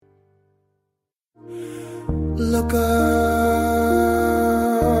Look up,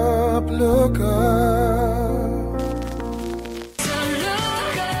 look up. So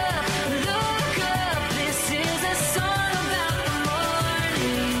look up, this is a song about the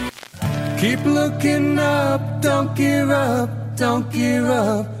morning. Keep looking up, don't give up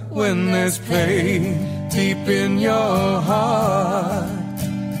when there's pain deep in your heart.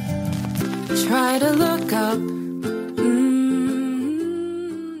 Try to look up.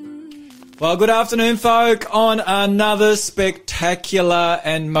 Well, good afternoon, folk, on another spectacular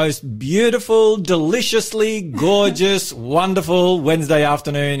and most beautiful, deliciously gorgeous, wonderful Wednesday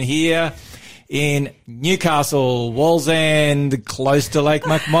afternoon here in Newcastle, Wallsend, close to Lake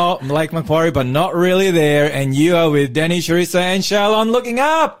Macquarie, but not really there. And you are with Danny, Charissa and Shell on Looking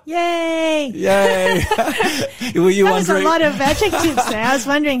Up. Yay! Yay! Were you That was wondering? a lot of adjectives there. I was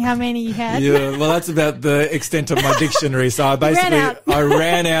wondering how many you had. Yeah, well, that's about the extent of my dictionary. So I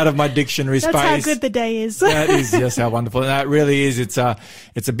ran out of my dictionary That's space. how good the day is. That is just how wonderful. And that really is. It's a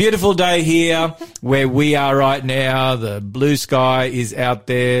beautiful day here where we are right now. The blue sky is out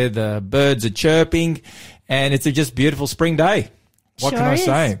there. The birds are chirping, and it's a just beautiful spring day. What can I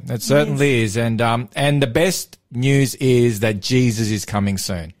say? It certainly is. And the best news is that Jesus is coming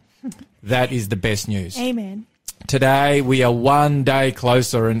soon. That is the best news. Amen. Today we are one day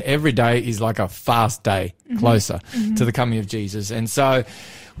closer, and every day is like a fast day closer to the coming of Jesus. And so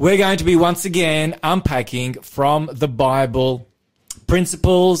we're going to be once again unpacking from the Bible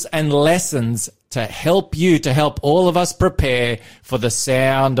principles and lessons to help all of us prepare for the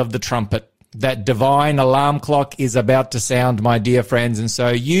sound of the trumpet. That divine alarm clock is about to sound, my dear friends. And so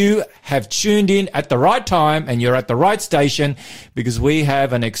you have tuned in at the right time and you're at the right station, because we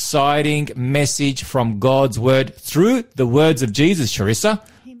have an exciting message from God's word through the words of Jesus, Charissa.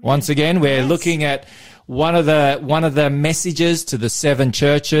 Amen. Once again, we're looking at one of the messages to the seven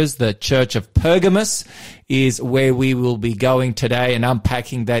churches. The church of Pergamos is where we will be going today and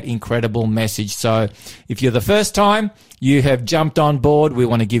unpacking that incredible message. So if you're the first time you have jumped on board, we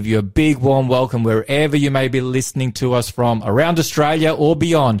want to give you a big warm welcome wherever you may be listening to us from around Australia or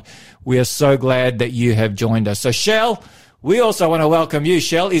beyond. We are so glad that you have joined us. So Shell, we also want to welcome you.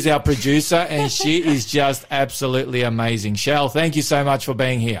 Shell is our producer and she is just absolutely amazing. Shell, thank you so much for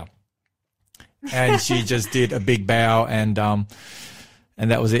being here. And she just did a big bow and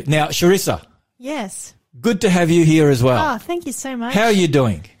that was it. Now, Charissa. Yes. Good to have you here as well. Oh, thank you so much. How are you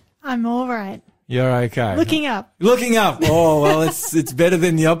doing? I'm all right. You're okay. Looking up. Looking up. Oh, well, it's better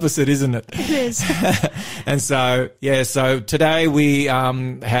than the opposite, isn't it? It is. And so today we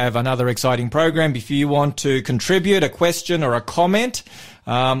have another exciting program. If you want to contribute a question or a comment,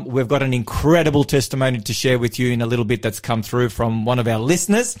 we've got an incredible testimony to share with you in a little bit that's come through from one of our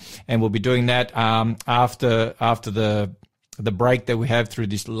listeners, and we'll be doing that after the break that we have through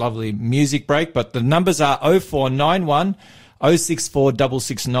this lovely music break. But the numbers are 0491 064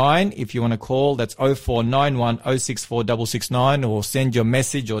 669. If you want to call, that's 0491 064 669, or send your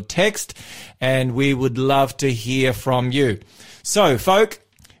message or text, and we would love to hear from you. So, folk,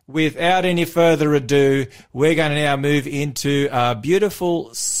 without any further ado, we're going to now move into a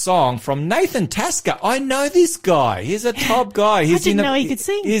beautiful song from Nathan Tasker. I know this guy. He's a top guy. I didn't know he could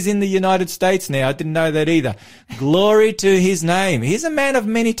sing. He's in the United States now. I didn't know that either. Glory to his name. He's a man of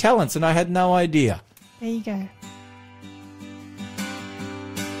many talents, and I had no idea. There you go.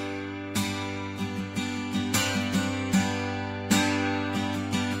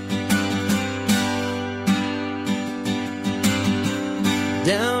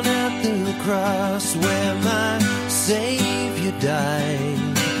 Down at the cross where my Savior died,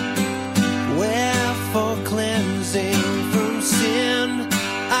 where for cleansing from sin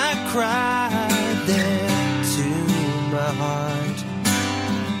I cried, there to my heart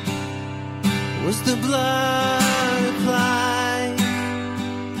was the blood applied.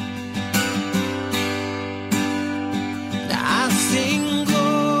 Now I sing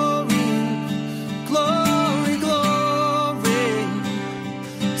glory, glory, glory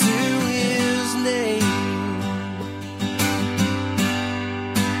to his name.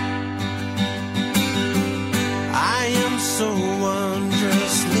 I am so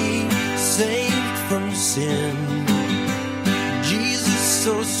wondrously saved from sin. Jesus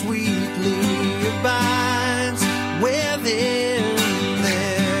so sweetly abides within,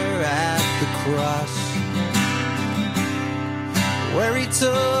 there at the cross where he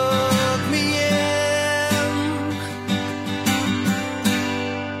took me in.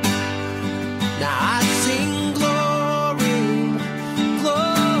 Now I sing glory,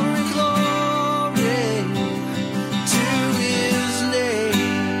 glory, glory to his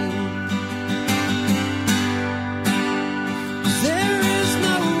name. There is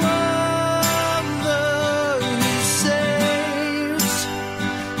no other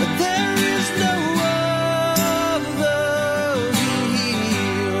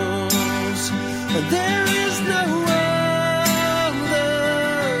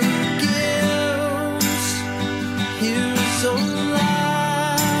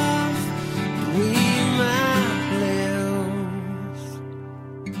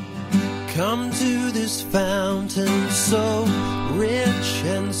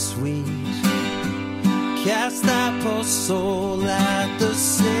and sweet. Cast thy poor soul at the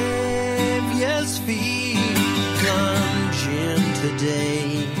Savior's feet. Plunge in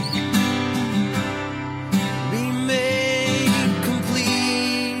today. Be made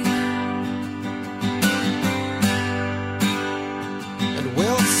complete. And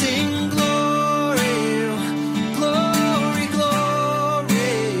we'll sing glory, glory,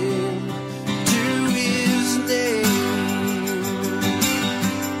 glory to his name.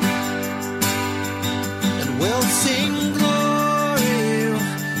 And we'll sing glory,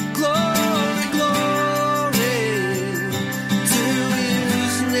 glory, glory to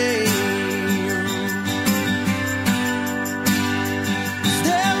his name.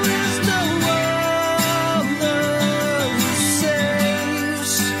 There is no other who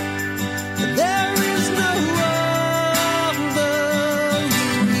saves. There is no other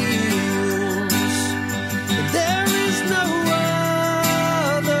who heals. There is no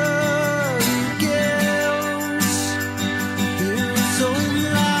other who gives his own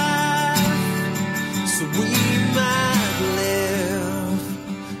life so we might live.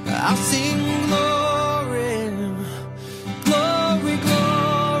 I'll sing glory, glory,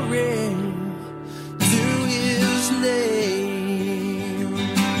 glory to his name.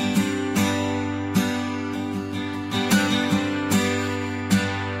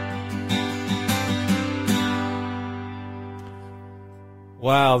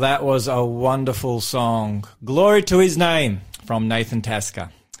 Wow, that was a wonderful song. Glory to his name from Nathan Tasker.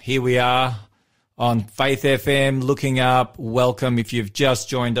 Here we are on Faith FM, looking up. Welcome if you've just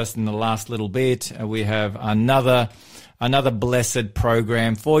joined us in the last little bit. We have another blessed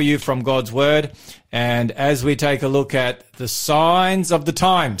program for you from God's Word. And as we take a look at the signs of the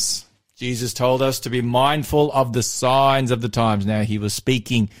times, Jesus told us to be mindful of the signs of the times. Now, he was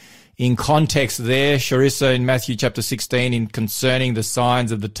speaking in context there, Sharissa, in Matthew chapter 16, in concerning the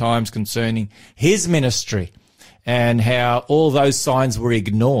signs of the times, concerning his ministry and how all those signs were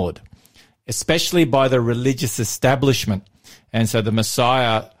ignored, especially by the religious establishment. And so the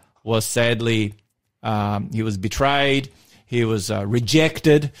Messiah was sadly, he was betrayed. He was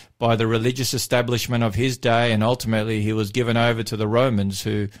rejected by the religious establishment of his day, and ultimately he was given over to the Romans,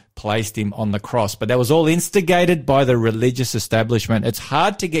 who placed him on the cross. But that was all instigated by the religious establishment. It's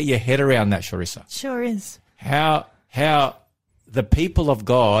hard to get your head around that, Sharissa. Sure is. How the people of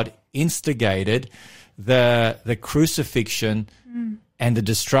God instigated the crucifixion and the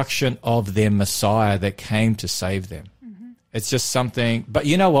destruction of their Messiah that came to save them. It's just something. But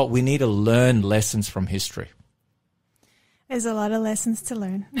you know what? We need to learn lessons from history. There's a lot of lessons to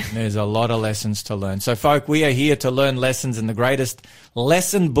learn. There's a lot of lessons to learn. So, folk, we are here to learn lessons, and the greatest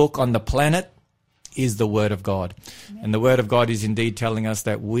lesson book on the planet is the Word of God. And the Word of God is indeed telling us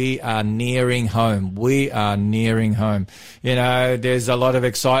that we are nearing home. We are nearing home. You know, there's a lot of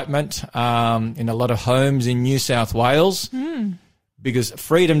excitement in a lot of homes in New South Wales because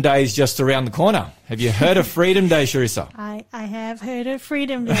Freedom Day is just around the corner. Have you heard of Freedom Day, Sharissa? I have heard of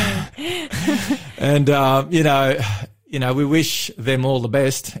Freedom Day. And, you know, we wish them all the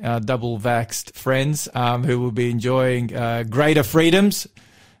best, our double-vaxxed friends who will be enjoying greater freedoms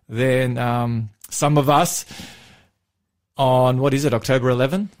than some of us on, what is it, October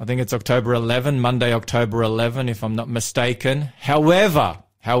 11? I think it's October 11, Monday, October 11, if I'm not mistaken. However,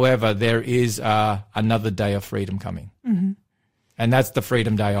 there is another day of freedom coming. And that's the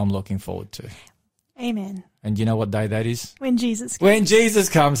Freedom Day I'm looking forward to. Amen. And you know what day that is? When Jesus comes. When Jesus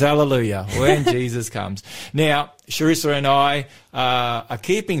comes, hallelujah. When Jesus comes. Now, Sharissa and I are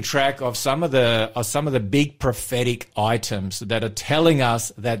keeping track of some of the big prophetic items that are telling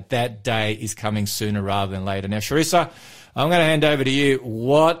us that day is coming sooner rather than later. Now, Sharissa, I'm going to hand over to you.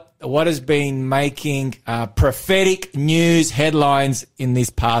 What has been making prophetic news headlines in these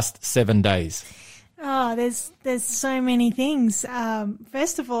past 7 days? Oh, there's so many things.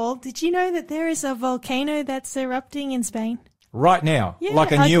 First of all, did you know that there is a volcano that's erupting in Spain? Right now, Yeah,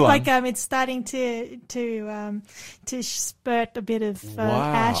 like a new one. Like it's starting to spurt a bit of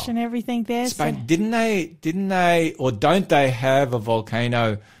ash and everything there. Spain, So. didn't they, or don't they have a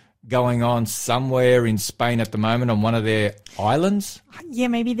volcano going on somewhere in Spain at the moment on one of their islands? Yeah,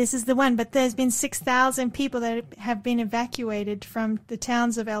 maybe this is the one, but there's been 6,000 people that have been evacuated from the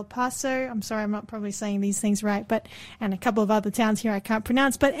towns of El Paso. I'm sorry, I'm not probably saying these things right, and a couple of other towns here I can't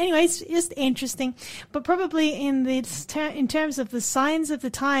pronounce. But anyway, it's just interesting. But probably in terms of the signs of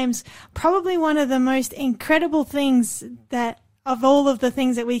the times, probably one of the most incredible things that of all of the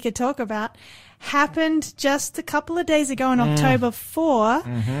things that we could talk about, happened just a couple of days ago on October 4,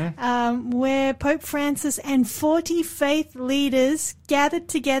 where Pope Francis and 40 faith leaders gathered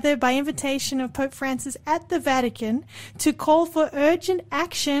together by invitation of Pope Francis at the Vatican to call for urgent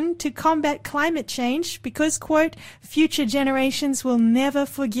action to combat climate change because, quote, future generations will never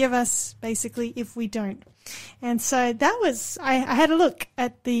forgive us, basically, if we don't. And so that was, I had a look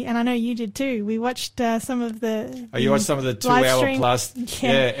at and I know you did too. We watched some of the. Oh, you watched some of the 2-hour plus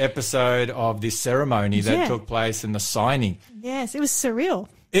episode of this ceremony that took place and the signing. Yes, it was surreal.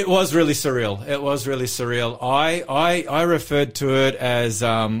 It was really surreal. It was really surreal. I referred to it as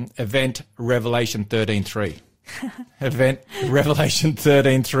Event Revelation 13.3. Event Revelation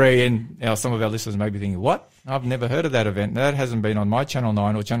 13.3. And now some of our listeners may be thinking, what? I've never heard of that event. That hasn't been on my Channel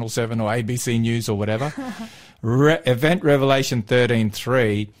 9 or Channel 7 or ABC News or whatever. Event Revelation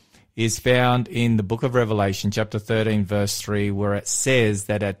 13.3 is found in the book of Revelation, chapter 13, verse 3, where it says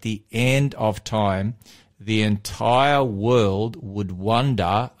that at the end of time, the entire world would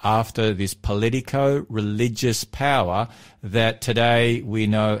wonder after this politico-religious power that today we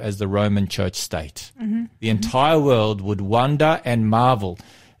know as the Roman Church state. The entire world would wonder and marvel.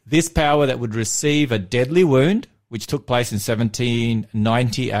 This power that would receive a deadly wound, which took place in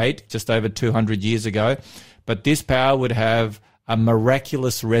 1798, just over 200 years ago, but this power would have a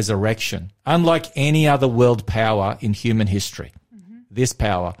miraculous resurrection, unlike any other world power in human history. This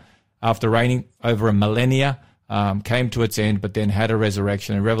power, after reigning over a millennia, came to its end, but then had a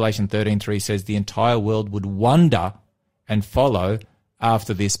resurrection. And Revelation 13.3 says the entire world would wonder and follow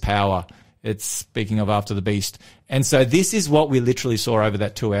after this power. It's speaking of after the beast. And so this is what we literally saw over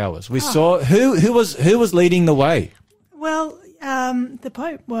that 2 hours. We saw who was leading the way. Well, the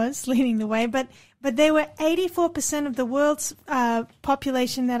Pope was leading the way, but there were 84% of the world's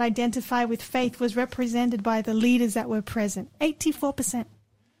population that identify with faith was represented by the leaders that were present. 84%.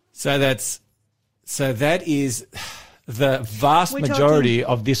 So that is the vast majority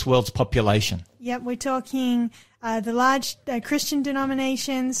of this world's population. Yep, we're talking the large Christian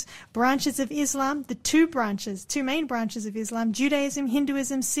denominations, branches of Islam, the two main branches of Islam, Judaism,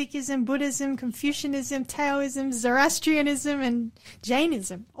 Hinduism, Sikhism, Buddhism, Confucianism, Taoism, Zoroastrianism, and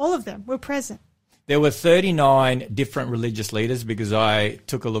Jainism. All of them were present. There were 39 different religious leaders because I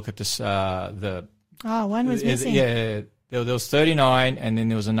took a look at this. One was missing. Yeah, there was 39, and then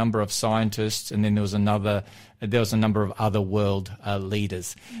there was a number of scientists, and then there was a number of other world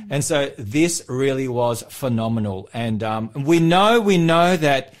leaders. And so this really was phenomenal. And we know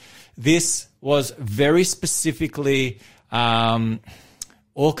that this was very specifically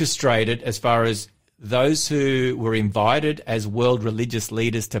orchestrated as far as those who were invited as world religious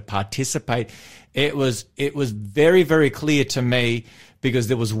leaders to participate. It was very, very clear to me because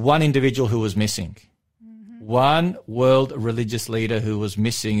there was one individual who was missing. One world religious leader who was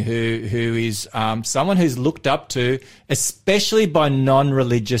missing, who is someone who's looked up to, especially by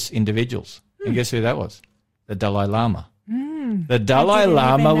non-religious individuals. And guess who that was? The Dalai Lama. The Dalai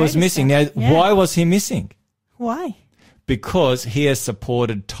Lama was missing. Now, why was he missing? Why? Because he has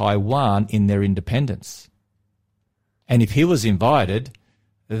supported Taiwan in their independence. And if he was invited,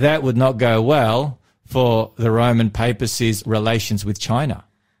 that would not go well for the Roman papacy's relations with China.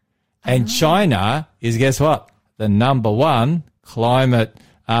 And China is, guess what? The number one climate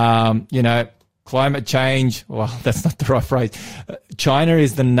change. Well, that's not the right phrase. China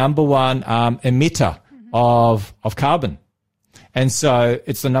is the number one emitter of carbon. And so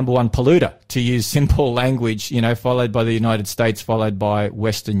it's the number one polluter, to use simple language, followed by the United States, followed by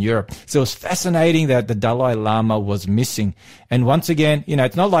Western Europe. So it was fascinating that the Dalai Lama was missing. And once again,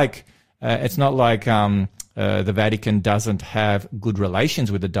 it's not like the Vatican doesn't have good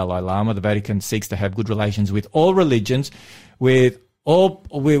relations with the Dalai Lama. The Vatican seeks to have good relations with all religions, with all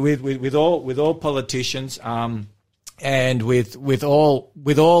politicians, and with all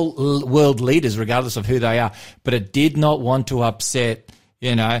world leaders, regardless of who they are. But it did not want to upset,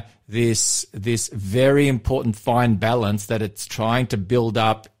 this very important fine balance that it's trying to build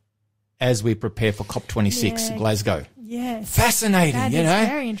up as we prepare for COP26 Glasgow. Yes. Fascinating, That is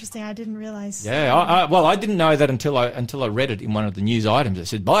very interesting. I didn't realize. Yeah, I didn't know that until I read it in one of the news items. It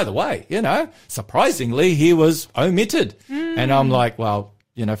said, by the way, surprisingly, he was omitted. And I'm like, well,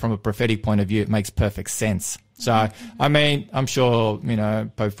 from a prophetic point of view, it makes perfect sense. So, I mean, I'm sure,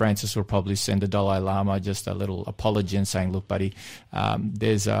 Pope Francis will probably send the Dalai Lama just a little apology and saying, look, buddy,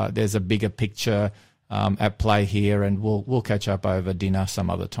 there's a bigger picture at play here, and we'll catch up over dinner some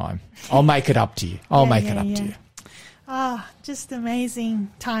other time. I'll make it up to you. I'll make it up to you. Just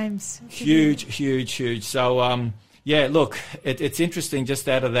amazing times. Huge. So, look, it's interesting just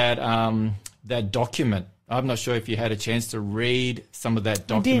out of that document I'm not sure if you had a chance to read some of that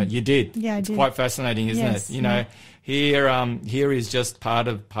document. did. You did. Yeah, I it's did. quite fascinating, isn't Yes, it? You know, here is just part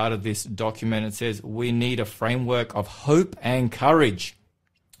of this document. It says we need a framework of hope and courage,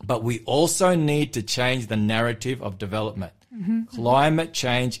 but we also need to change the narrative of development. Climate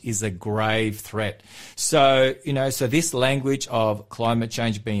change is a grave threat. So, so this language of climate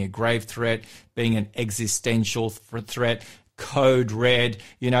change being a grave threat, being an existential threat, code red,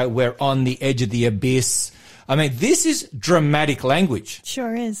 we're on the edge of the abyss. I mean, this is dramatic language.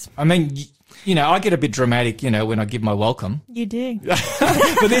 Sure is. I mean, I get a bit dramatic, when I give my welcome, You do.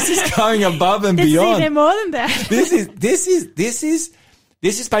 but this is going above and It's beyond. even more than that. This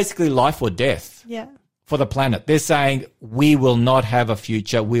is basically life or death Yeah. for the planet. They're saying we will not have a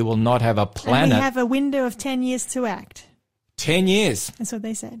future. We will not have a And planet. we have a window of 10 years to act. 10 years, That's what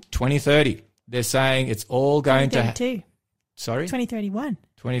they said. 2030. They're saying it's all going to. 2032. Sorry, 2031.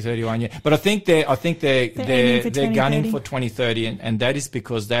 2031. Yeah, but I think they're aiming for gunning 2030. for 2030, and that is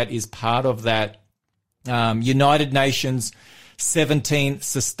because that is part of that United Nations 17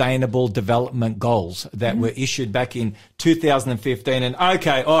 Sustainable Development Goals that were issued back in 2015. And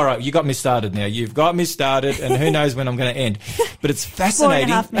okay, all right, you got me started now. You've got me started, and who knows when I'm going to end. But it's fascinating.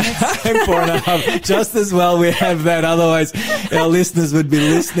 4.5 minutes. 4.5. Just as well we have that. Otherwise, our listeners would be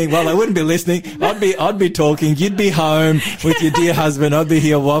listening. Well, they wouldn't be listening. I'd be talking. You'd be home with your dear husband. I'd be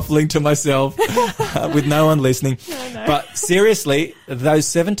here waffling to myself with no one listening. But seriously, those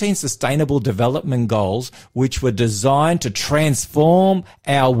 17 Sustainable Development Goals, which were designed to transform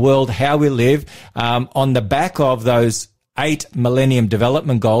our world, how we live, on the back of those 8 Millennium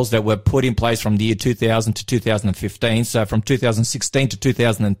Development Goals that were put in place from the year 2000 to 2015. So from 2016 to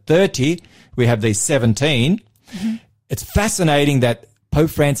 2030, we have these 17. It's fascinating that Pope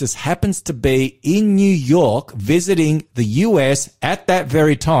Francis happens to be in New York visiting the US at that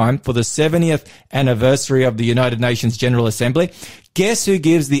very time for the 70th anniversary of the United Nations General Assembly. Guess who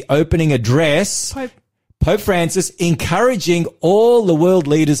gives the opening address? Pope Francis, encouraging all the world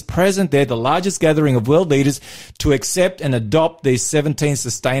leaders present there, the largest gathering of world leaders, to accept and adopt these 17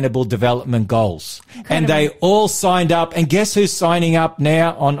 Sustainable Development Goals. And they all signed up. And guess who's signing up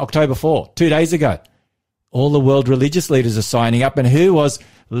now on October 4, 2 days ago? All the world religious leaders are signing up. And who was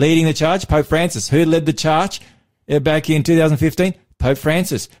leading the charge? Pope Francis. Who led the charge back in 2015? Pope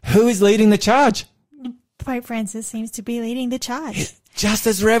Francis. Who is leading the charge? Pope Francis seems to be leading the charge. Just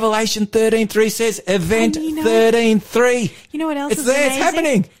as Revelation 13:3 says, Event And 13:3. You know what else It's is there. amazing? It's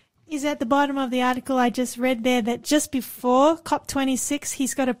happening. Is at the bottom of the article I just read there that just before COP26,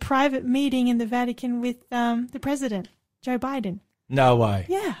 he's got a private meeting in the Vatican with the president, Joe Biden. No way.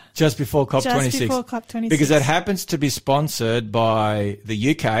 Yeah. Just before COP26. Just before COP26. Because that happens to be sponsored by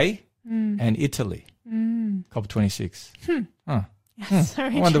the UK and Italy. COP26. Huh. So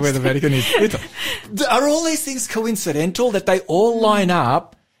I wonder where the Vatican is. Are all these things coincidental that they all line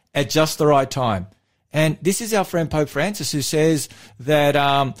up at just the right time? And this is our friend Pope Francis who says that,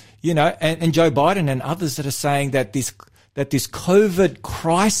 and Joe Biden and others that are saying that this COVID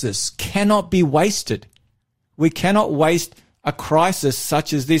crisis cannot be wasted. We cannot waste a crisis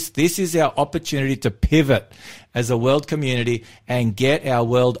such as this. This is our opportunity to pivot as a world community and get our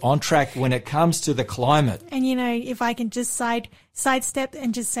world on track when it comes to the climate. And, if I can just sidestep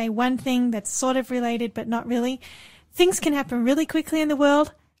and just say one thing that's sort of related but not really, things can happen really quickly in the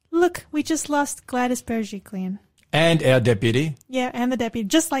world. Look, we just lost Gladys Berejiklian. And our deputy. Yeah, and the deputy,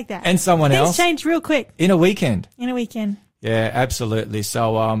 just like that. And someone Things else. change real quick In a weekend. in a weekend. Yeah, absolutely.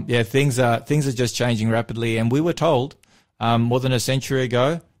 So, things are just changing rapidly. And we were told more than a century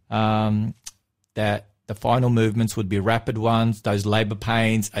ago that the final movements would be rapid ones. Those labour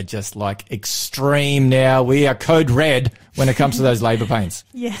pains are just like extreme now. We are code red when it comes to those labour pains.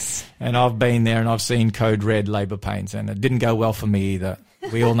 Yes. And I've been there and I've seen code red labour pains, and it didn't go well for me either.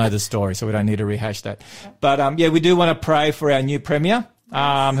 We all know the story, so we don't need to rehash that. But, we do want to pray for our new Premier,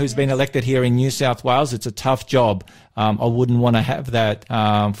 who's been elected here in New South Wales. It's a tough job. I wouldn't want to have that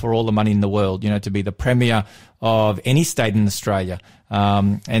for all the money in the world, to be the Premier of any state in Australia.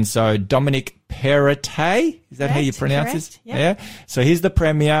 And so Dominic Perrottet, is that how you pronounce correct, this? yep. Yeah. So he's the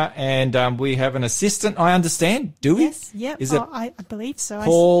Premier, and we have an assistant, I understand. Do we? Yes, yep. Is it I believe so.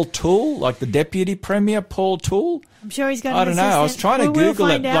 Paul Toole, like the Deputy Premier, Paul Toole? I'm sure he's got I an don't know. I was assistant. trying to We'll Google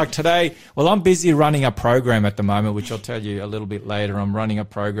it find out. like today. Well, I'm busy running a program at the moment, which I'll tell you a little bit later. I'm running a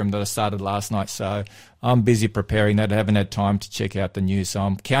program that I started last night, so I'm busy preparing that. I haven't had time to check out the news, so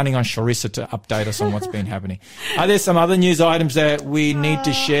I'm counting on Sharissa to update us on what's been happening. Are there some other news items that we need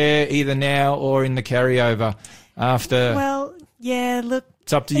to share either now or in the carryover after? Well, yeah, look.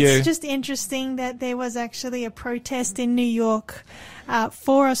 It's up to you. It's just interesting that there was actually a protest in New York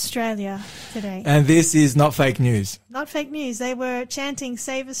for Australia today. And this is not fake news. Not fake news. They were chanting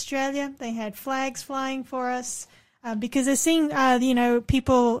Save Australia. They had flags flying for us because they're seeing,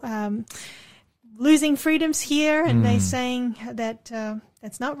 people losing freedoms here, and they're saying that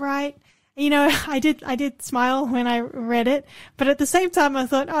that's not right. You know, I did smile when I read it, but at the same time I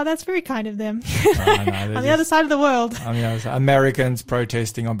thought, oh, that's very kind of them. On the other side of the world. On the other side, Americans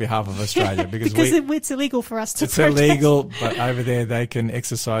protesting on behalf of Australia because it's illegal for us to it's protest. illegal, but over there they can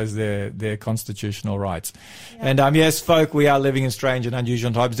exercise their constitutional rights. Yeah. And yes, folk, we are living in strange and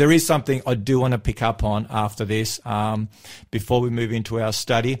unusual times. There is something I do want to pick up on after this, before we move into our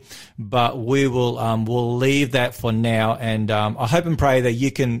study, but we'll leave that for now. And I hope and pray that you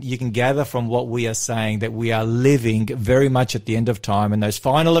can gather from what we are saying that we are living very much at the end of time, and those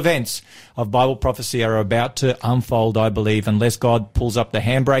final events of Bible prophecy are about to unfold, I believe, unless God pulls up the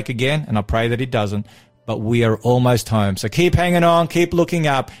handbrake again, and I pray that he doesn't, but we are almost home. So keep hanging on, keep looking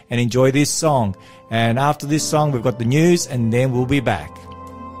up, and enjoy this song. And after this song, we've got the news, and then we'll be back.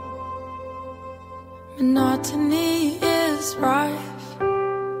 Monotony is rife.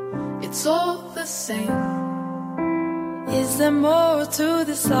 It's all the same. Is there more to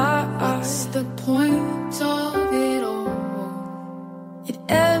this life? What's the point of it all? It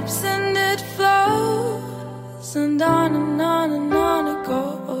ebbs and it flows, and on and on and on it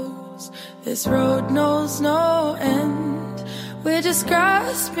goes. This road knows no end. We're just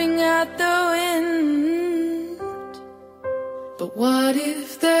grasping at the wind. But what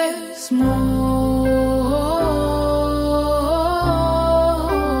if there's more?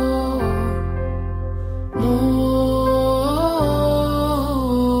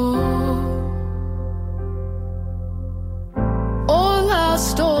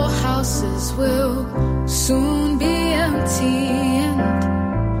 Storehouses will soon be empty,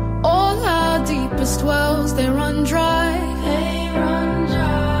 and all our deepest wells, they run dry.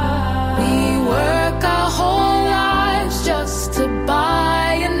 We work our whole lives just to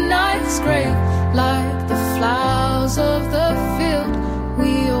buy a nice grave. Like the flowers of the field,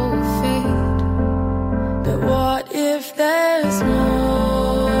 we all fade. But what if there's more?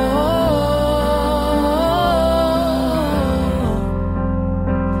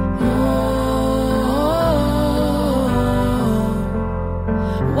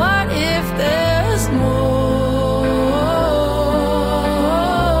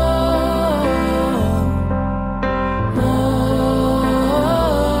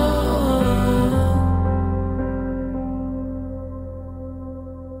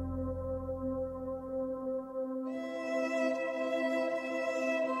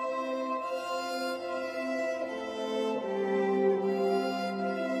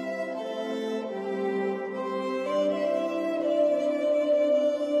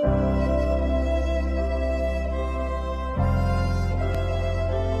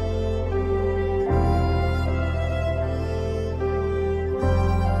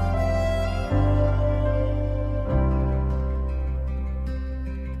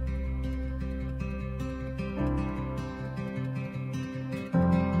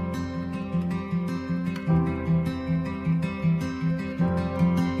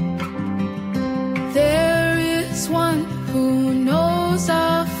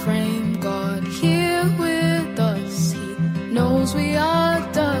 We are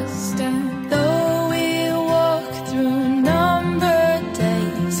dust, and though we walk through numbered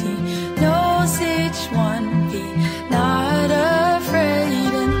days, he knows each one, be not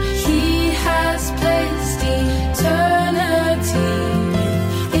afraid, and he has placed eternity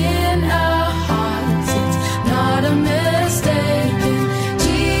within our hearts. It's not a mistake. In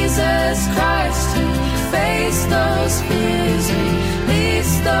Jesus Christ, who faced those fears,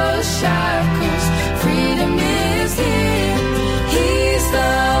 released those shackles, freedom is here. The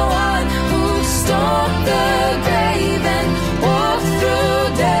one who stormed the grave and walked through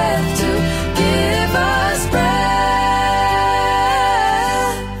death to give us breath.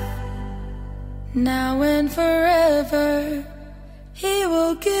 Now and forever, he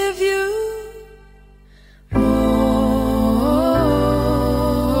will give you more.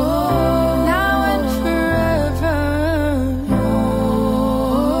 Now and forever, more.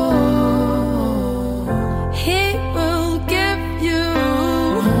 He will give you.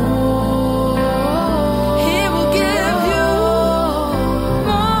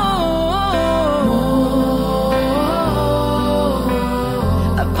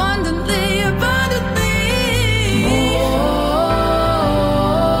 Abundantly, abundantly.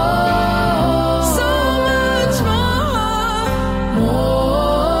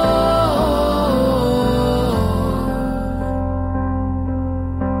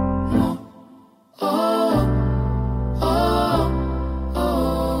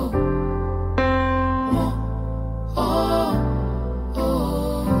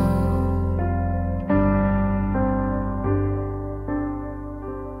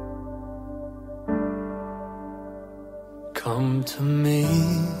 Come to me,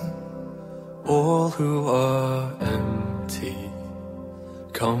 all who are empty.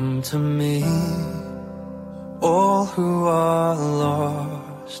 Come to me, all who are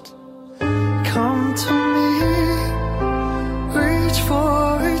lost. Come to me, reach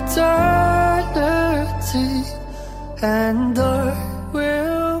for eternity, and I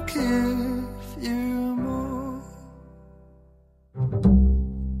will give you more.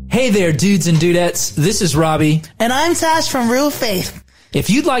 Hey there, dudes and dudettes. This is Robbie. And I'm Tash from Real Faith. If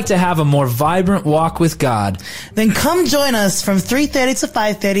you'd like to have a more vibrant walk with God, Then come join us from 3:30 to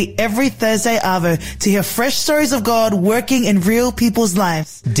 5:30 every Thursday Arvo to hear fresh stories of God working in real people's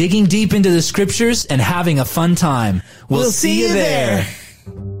lives. digging deep into the scriptures and having a fun time. We'll see you there.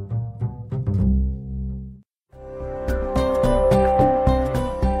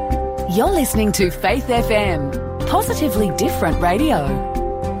 You're listening to Faith FM, positively different radio.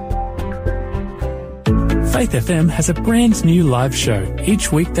 Faith FM has a brand new live show each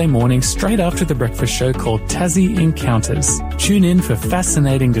weekday morning straight after the breakfast show called Tassie Encounters. Tune in for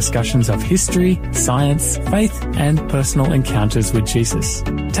fascinating discussions of history, science, faith, and personal encounters with Jesus.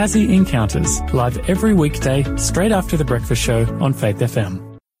 Tassie Encounters, live every weekday straight after the breakfast show on Faith FM.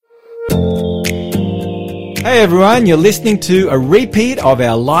 Hey everyone, you're listening to a repeat of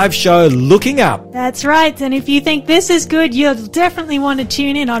our live show, Looking Up. That's right. And if you think this is good, you'll definitely want to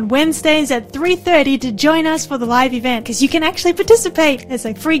tune in on Wednesdays at 3:30 to join us for the live event, because you can actually participate. There's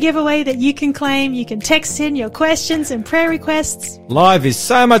a free giveaway that you can claim. You can text in your questions and prayer requests. Live is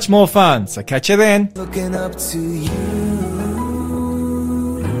so much more fun, so catch you then. Looking up to you.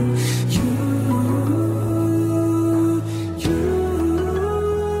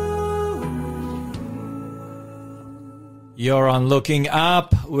 You're on Looking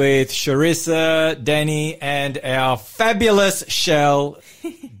Up with Sharissa, Danny, and our fabulous Shell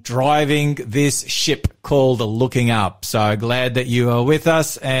driving this ship called Looking Up. So glad that you are with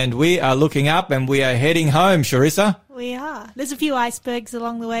us, and we are looking up and we are heading home, Sharissa. We are. There's a few icebergs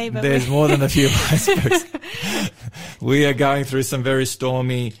along the way, but There's more than a few icebergs. We are going through some very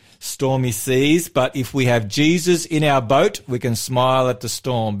stormy seas, but if we have Jesus in our boat, we can smile at the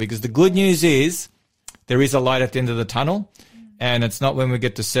storm, because the good news is there is a light at the end of the tunnel, and it's not when we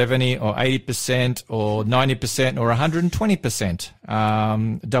get to 70 or 80% or 90% or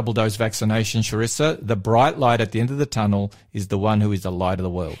 120% double dose vaccination, Sharissa. The bright light at the end of the tunnel is the one who is the light of the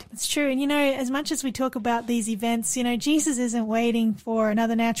world. it's true. And, as much as we talk about these events, Jesus isn't waiting for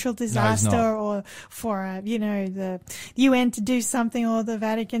another natural disaster or for, the UN to do something or the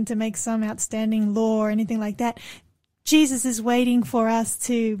Vatican to make some outstanding law or anything like that. Jesus is waiting for us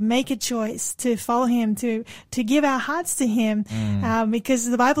to make a choice, to follow him, to give our hearts to him, because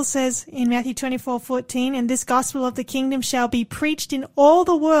the Bible says in Matthew 24:14, and this gospel of the kingdom shall be preached in all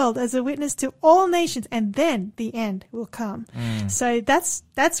the world as a witness to all nations, and then the end will come. So that's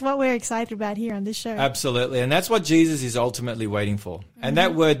what we're excited about here on this show. Absolutely. And that's what Jesus is ultimately waiting for. And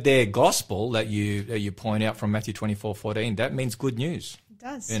that word there, gospel, that you point out from Matthew 24:14, that means good news.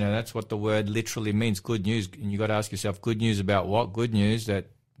 Does. That's what the word literally means, good news. And you got to ask yourself, good news about what? Good news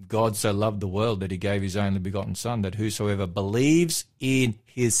that God so loved the world that he gave his only begotten Son, that whosoever believes in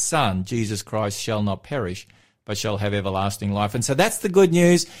his Son, Jesus Christ, shall not perish, but shall have everlasting life. And so that's the good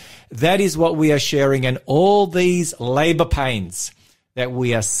news. That is what we are sharing. And all these labor pains that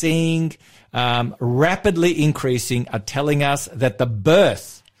we are seeing rapidly increasing are telling us that the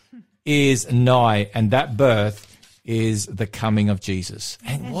birth is nigh, and that birth is the coming of Jesus.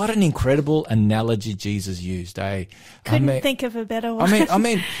 And what an incredible analogy Jesus used, eh? Couldn't think of a better one. I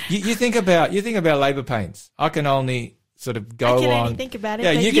mean, you think about labor pains. I can only sort of go on. I can only think about it.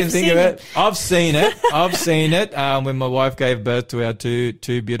 Yeah, but you can think of it. I've seen it. When my wife gave birth to our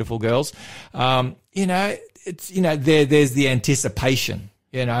two beautiful girls. It's there's the anticipation,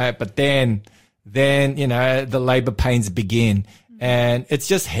 but then the labor pains begin. And it's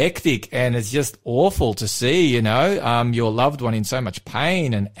just hectic, and it's just awful to see, your loved one in so much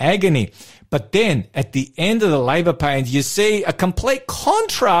pain and agony. But then at the end of the labor pains, you see a complete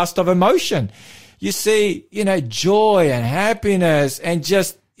contrast of emotion. You see, joy and happiness and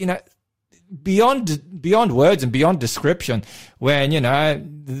just, beyond words and beyond description, when,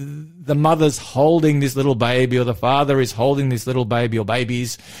 the mother's holding this little baby or the father is holding this little baby or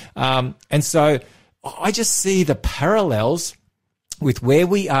babies. And so I just see the parallels with where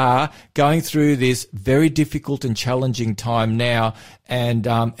we are going through this very difficult and challenging time now, and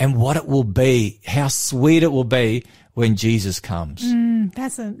what it will be, how sweet it will be when Jesus comes.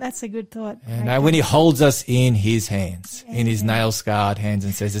 That's a good thought. When he holds us in his hands, in his nail-scarred hands,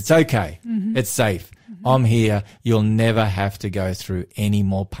 and says, it's okay, it's safe, I'm here, you'll never have to go through any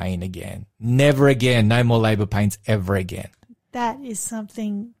more pain again. Never again, no more labor pains ever again. that is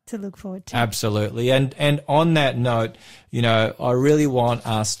something to look forward to. Absolutely. And on that note, I really want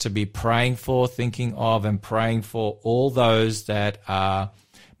us to be praying for, thinking of, and praying for all those that are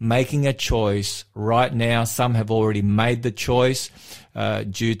making a choice right now. Some have already made the choice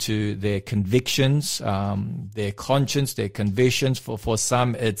due to their convictions, their conscience, their convictions. For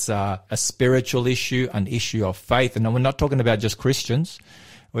some, it's a spiritual issue, an issue of faith. And we're not talking about just Christians.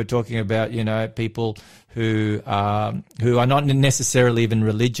 We're talking about, people who are not necessarily even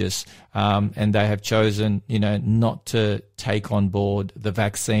religious, and they have chosen, not to take on board the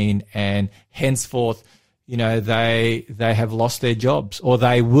vaccine, and henceforth, they have lost their jobs, or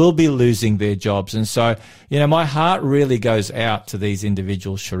they will be losing their jobs. And so, my heart really goes out to these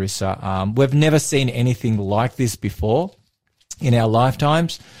individuals, Charissa. We've never seen anything like this before in our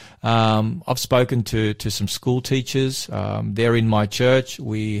lifetimes. I've spoken to some school teachers. They're in my church.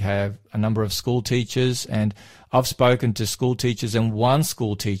 We have a number of school teachers, and I've spoken to school teachers, and one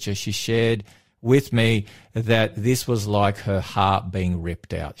school teacher, she shared with me that this was like her heart being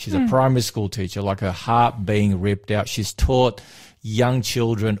ripped out. She's a primary school teacher, like her heart being ripped out. She's taught young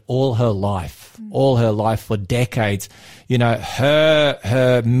children all her life for decades.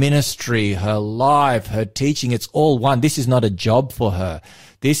 Her ministry, her life, her teaching, it's all one. This is not a job for her.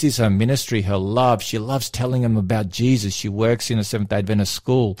 This is her ministry, her love. She loves telling them about Jesus. She works in a Seventh-day Adventist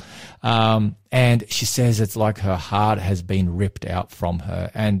school. And she says it's like her heart has been ripped out from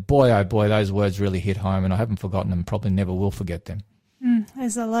her. And boy, oh boy, those words really hit home, and I haven't forgotten them, probably never will forget them.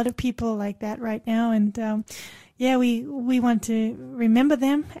 There's a lot of people like that right now. And we want to remember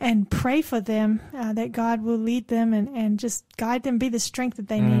them and pray for them, that God will lead them and just guide them, be the strength that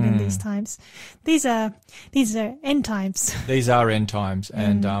they need in these times. These are end times. These are end times.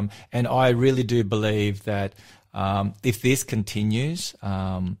 And I really do believe that if this continues,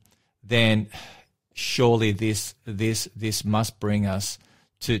 then surely this must bring us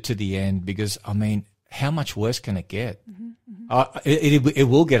to the end, because, how much worse can it get? It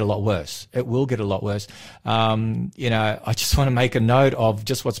will get a lot worse. It will get a lot worse. I just want to make a note of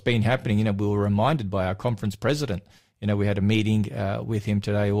just what's been happening. We were reminded by our conference president. We had a meeting with him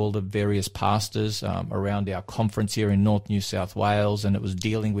today, all the various pastors around our conference here in North New South Wales, and it was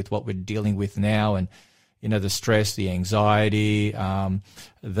dealing with what we're dealing with now, and the stress, the anxiety,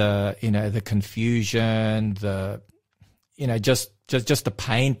 the confusion, just the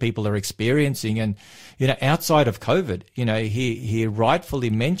pain people are experiencing. And, outside of COVID, he rightfully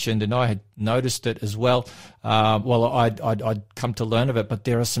mentioned, and I had noticed it as well. I'd come to learn of it, but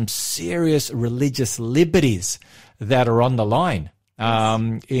there are some serious religious liberties that are on the line,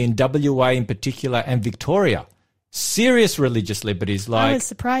 in WA in particular and Victoria. Serious religious liberties. I was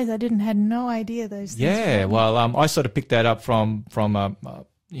surprised. I had no idea those things. Yeah, well, I sort of picked that up from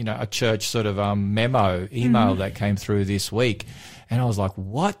a church sort of email that came through this week. And I was like,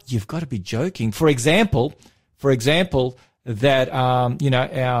 what? You've got to be joking. For example, that,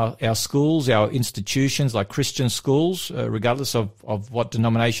 our schools, our institutions, like Christian schools, regardless of what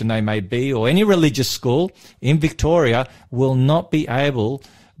denomination they may be, or any religious school in Victoria, will not be able,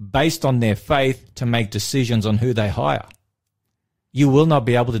 based on their faith, to make decisions on who they hire. You will not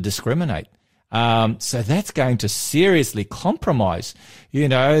be able to discriminate. So that's going to seriously compromise,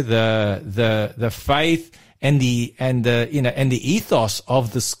 the faith and the ethos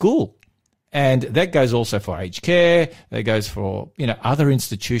of the school. And that goes also for aged care. That goes for, other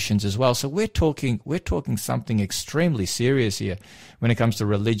institutions as well. So we're talking something extremely serious here when it comes to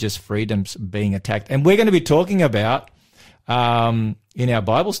religious freedoms being attacked. And we're going to be talking about, in our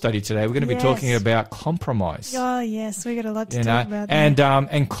Bible study today, we're going to be talking about compromise. Oh, yes. We got a lot to talk about.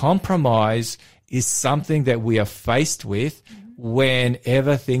 And compromise is something that we are faced with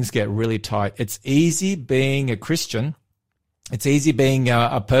whenever things get really tight. It's easy being a Christian. It's easy being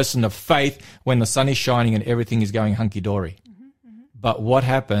a person of faith when the sun is shining and everything is going hunky-dory. But what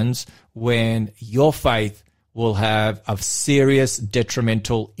happens when your faith will have a serious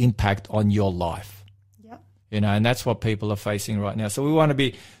detrimental impact on your life? And that's what people are facing right now. So we want to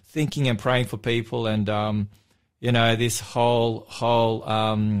be thinking and praying for people, and this whole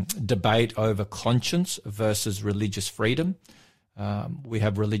debate over conscience versus religious freedom. We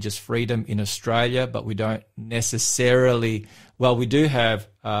have religious freedom in Australia, but we don't necessarily. Well, we do have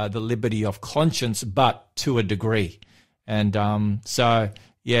the liberty of conscience, but to a degree. And there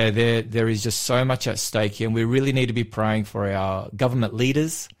is just so much at stake here, and we really need to be praying for our government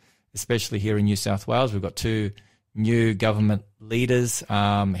leaders, especially here in New South Wales. We've got 2 new government leaders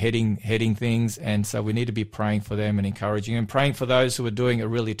heading things, and so we need to be praying for them and encouraging and praying for those who are doing a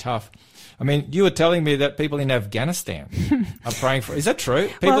really tough I mean, you were telling me that people in Afghanistan are praying for. Is that true?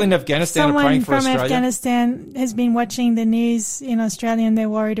 People Well, in Afghanistan are praying for Someone from Australia. Afghanistan has been watching the news in Australia, and they're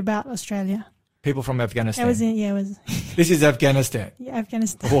worried about Australia. People from Afghanistan. It was This is Afghanistan.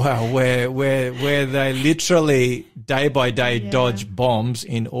 Afghanistan. Wow, where they literally day by day Yeah. dodge bombs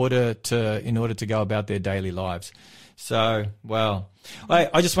in order to go about their daily lives. So, well,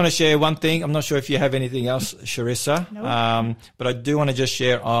 I just want to share one thing. I'm not sure if you have anything else, Sharissa, Nope. but I do want to just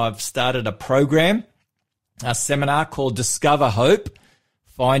share. I've started a program, a seminar called Discover Hope,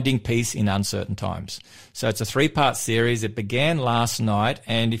 Finding Peace in Uncertain Times. So it's a 3-part series. It began last night,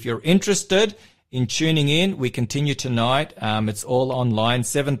 and if you're interested in tuning in, we continue tonight. It's all online,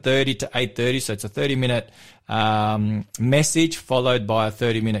 7:30 to 8:30. So it's a 30-minute message followed by a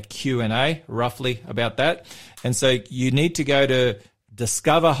 30-minute Q&A, roughly about that. And so you need to go to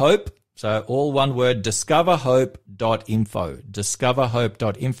Discover Hope. So all one word, discoverhope.info,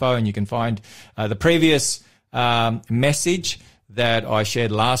 discoverhope.info, and you can find the previous message that I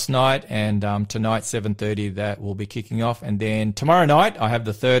shared last night, and tonight, 7:30, that will be kicking off. And then tomorrow night, I have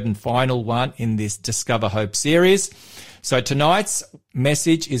the third and final one in this Discover Hope series. So tonight's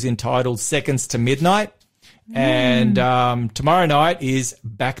message is entitled Seconds to Midnight. And tomorrow night is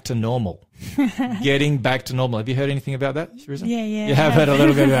Back to Normal. Getting back to normal. Have you heard anything about that, Sharissa? Yeah. You have heard a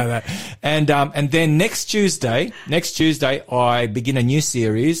little bit about that. And then next Tuesday, I begin a new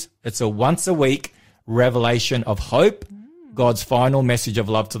series. It's a once a week revelation of hope, God's final message of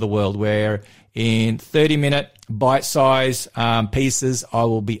love to the world, where in 30-minute bite-size pieces, I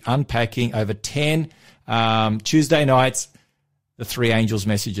will be unpacking over 10 Tuesday nights, the 3 angels'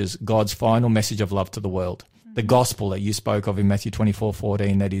 messages, God's final message of love to the world. The gospel that you spoke of in Matthew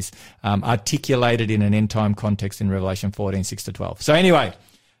 24:14 that is articulated in an end-time context in Revelation 14:6-12. So anyway,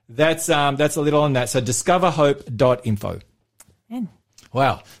 that's a little on that. So discoverhope.info. Man.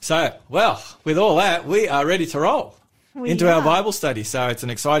 Wow. So, well, with all that, we are ready to roll into our are. Bible study. So it's an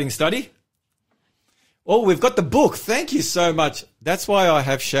exciting study. Oh, we've got the book. Thank you so much. That's why I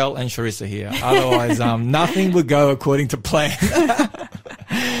have Shell and Sharissa here. Otherwise, nothing would go according to plan.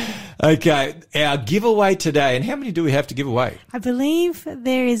 Okay, our giveaway today. And how many do we have to give away? I believe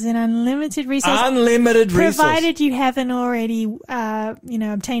there is an unlimited resource. Unlimited resource. Provided you haven't already,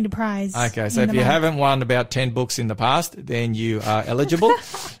 obtained a prize. Okay, so in if the you month. haven't won about 10 books in the past, then you are eligible.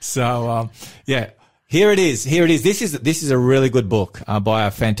 So, yeah, here it is. This is a really good book by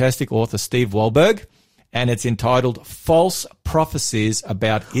a fantastic author, Steve Wohlberg, and it's entitled False Prophecies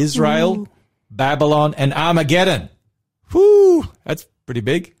About Israel, Babylon, and Armageddon. Whoo, that's pretty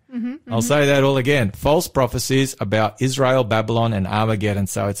big. I'll say that all again. False prophecies about Israel, Babylon, and Armageddon.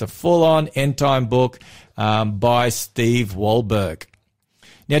 So it's a full-on end-time book by Steve Wohlberg.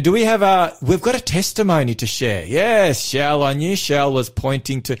 Now, we've got a testimony to share. Yes, Shell, I knew Shell was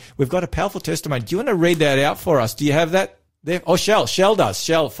pointing to, we've got a powerful testimony. Do you want to read that out for us? Do you have that there? Oh, Shell does.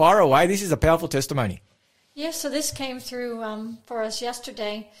 Shell, fire away. This is a powerful testimony. Yes, so this came through for us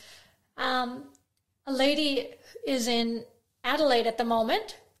yesterday. A lady is in Adelaide at the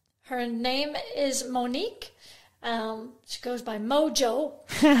moment. Her name is Monique. She goes by Mojo.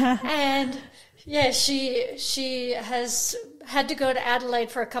 And yeah, she has had to go to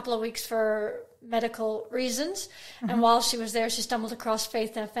Adelaide for a couple of weeks for medical reasons. And while she was there, she stumbled across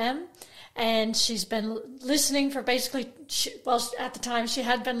Faith FM. And she's been listening for at the time she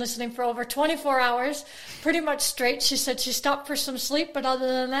had been listening for over 24 hours, pretty much straight. She said she stopped for some sleep, but other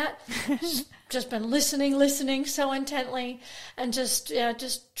than that, she's just been listening so intently, and just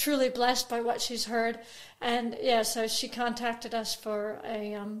truly blessed by what she's heard. And yeah, so she contacted us for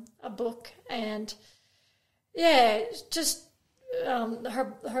a book, and yeah, just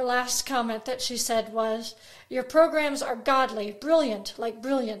her last comment that she said was, "Your programs are godly, brilliant,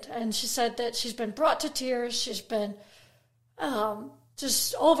 and she said that she's been brought to tears. She's been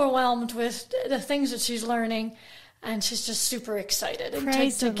just overwhelmed with the things that she's learning, and she's just super excited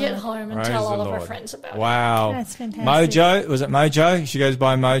to get home and Praise tell all the of her Lord. friends about it." Wow. That's fantastic. Mojo, was it Mojo? She goes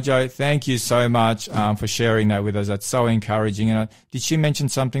by Mojo. Thank you so much for sharing that with us. That's so encouraging. And did she mention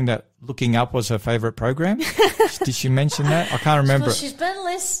something that Looking Up was her favourite program? Did she mention that? I can't remember. Well, she's been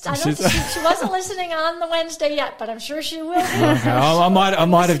listening. She wasn't listening on the Wednesday yet, but I'm sure she will. Okay. I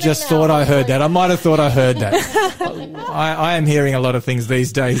might have just thought I heard that. I might have thought I heard that. I am hearing a lot of things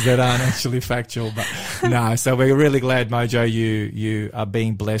these days that aren't actually factual, but no. So we're really glad, Mojo, you are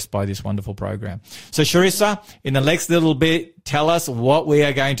being blessed by this wonderful program. So Sharissa, in the next little bit, tell us what we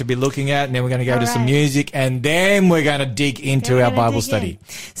are going to be looking at, and then we're going to go to some right. music, and then we're going to dig into We're our gonna Bible dig study. in.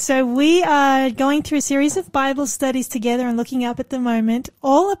 So we are going through a series of Bible studies together and looking up at the moment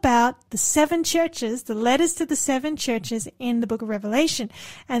all about the 7 churches, the letters to the 7 churches in the book of Revelation.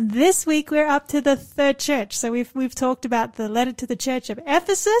 And this week we're up to the 3rd church. So we've talked about the letter to the church of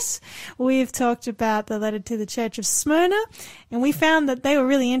Ephesus. We've talked about the letter to the church of Smyrna, and we found that they were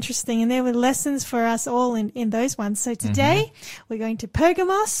really interesting and there were lessons for us all in those ones. So today we're going to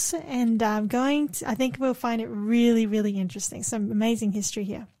Pergamos, and I think we'll find it really, really interesting. Some amazing history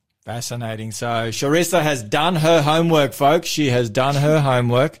here. Fascinating. So Sharissa has done her homework, folks. She has done her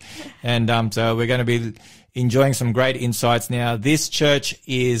homework. And so we're going to be enjoying some great insights now. This church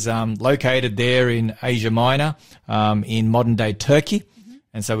is located there in Asia Minor, in modern-day Turkey.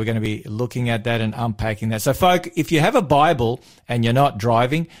 And so we're going to be looking at that and unpacking that. So, folk, if you have a Bible and you're not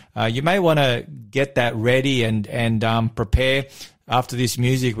driving, you may want to get that ready and prepare. After this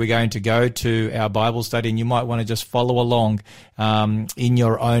music, we're going to go to our Bible study, and you might want to just follow along in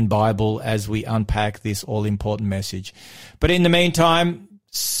your own Bible as we unpack this all-important message. But in the meantime,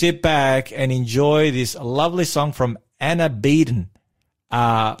 sit back and enjoy this lovely song from Anna Beaton.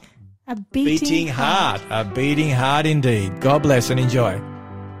 A beating heart. A beating heart indeed. God bless and enjoy.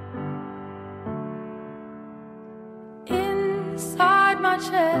 Inside my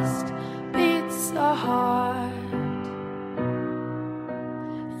chest beats a heart.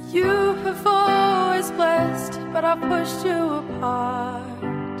 You have always blessed, but I've pushed you apart.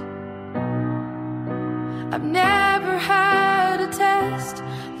 I've never had a test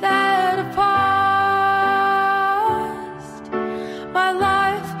that I've passed. My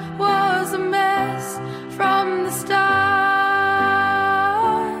life was a mess from the start,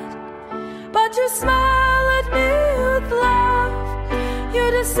 but you smile at me with love.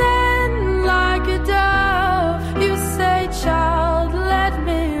 You descend like a dove. You say, child, let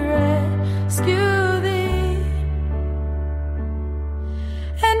me rescue thee.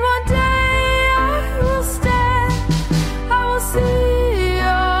 And one day I will stand, I will see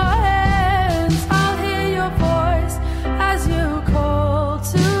your hands, I'll hear your voice as you call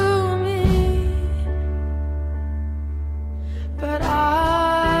to me. But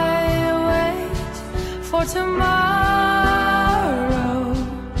I wait for tomorrow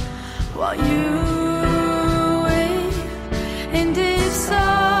while you weep in deep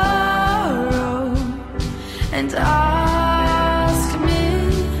sorrow and ask me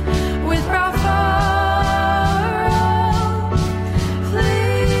with brow furrowed,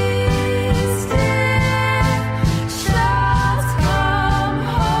 please dear, just come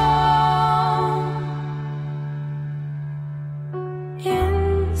home.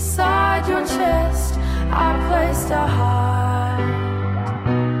 Inside your chest I placed a heart,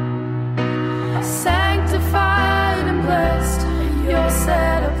 sanctified and blessed, you're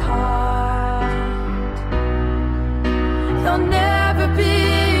set apart. There'll never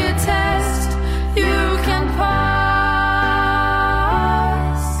be a test you can pass.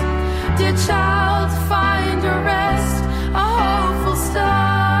 Dear child, find your rest, a hopeful start.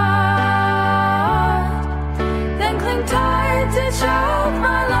 Then cling tight, dear child,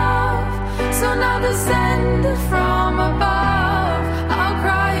 my love. So now descend from above. I'll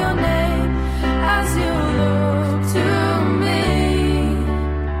cry your name as you look to me.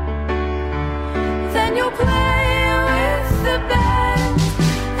 Then you'll play with the band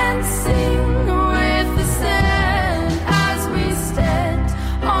and sing with the sand as we stand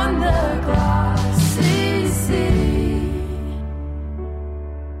on the glassy sea.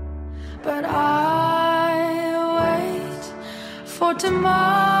 But I wait for tomorrow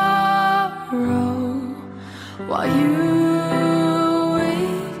while you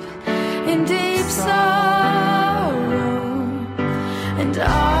weep in deep sorrow and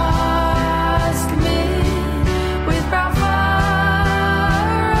ask me with brow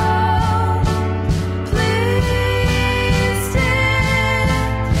furrowed, please dear,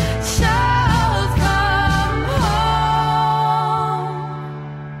 child, come home.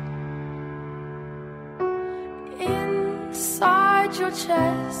 Inside your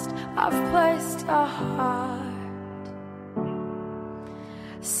chest I've placed a heart,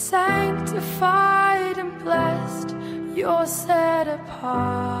 sanctified and blessed, you're set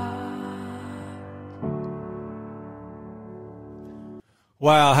apart.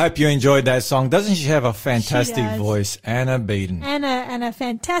 Wow, I hope you enjoyed that song. Doesn't she have a fantastic does. voice? Anna Beaton. Anna, and a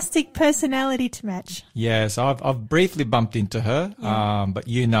fantastic personality to match. Yes, I've briefly bumped into her, but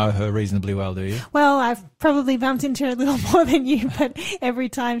you know her reasonably well, do you? Well, I've probably bumped into her a little more than you, but every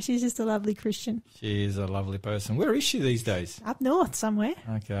time she's just a lovely Christian. She is a lovely person. Where is she these days? Up north somewhere.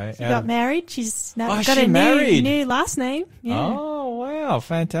 Okay. She got married. She's now got she a married? new last name. Yeah. Oh, wow.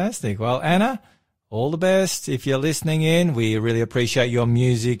 Fantastic. Well, Anna, all the best. If you're listening in, we really appreciate your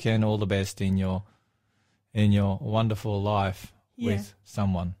music and all the best in your wonderful life with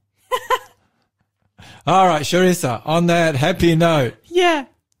someone. All right, Sharissa, on that happy note. Yeah.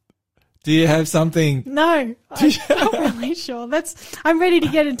 Do you have something? No, I'm not really sure. I'm ready to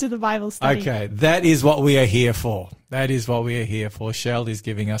get into the Bible study. Okay, that is what we are here for. That is what we are here for. Shell is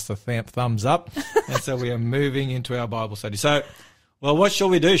giving us the thumbs up, and so we are moving into our Bible study. So, well, what shall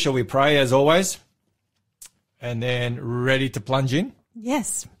we do? Shall we pray as always? And then ready to plunge in?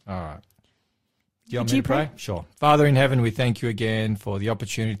 Yes. All right. Do you want me to pray? Sure. Father in heaven, we thank you again for the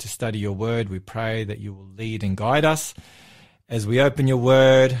opportunity to study your word. We pray that you will lead and guide us as we open your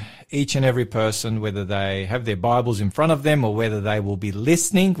word. Each and every person, whether they have their Bibles in front of them or whether they will be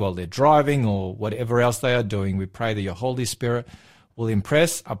listening while they're driving or whatever else they are doing, we pray that your Holy Spirit will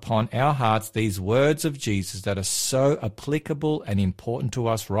impress upon our hearts these words of Jesus that are so applicable and important to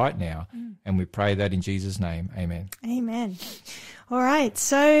us right now. And we pray that in Jesus' name. Amen. Amen. All right,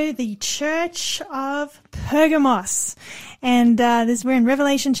 so the Church of Pergamos, and we're in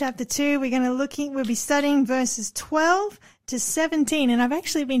Revelation chapter 2. We'll be studying verses 12 to 17, and I've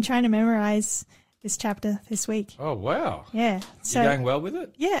actually been trying to memorize this chapter this week. Oh, wow. Yeah. So, you going well with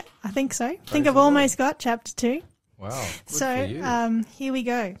it? Yeah, I think so. I think I've almost got chapter 2. Wow. Good so, for you. Here we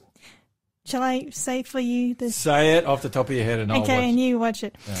go. Shall I say for you this? Say it off the top of your head and I'll watch. Okay, and you watch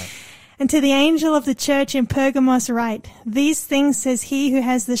it. Yeah. And to the angel of the church in Pergamos write, these things says he who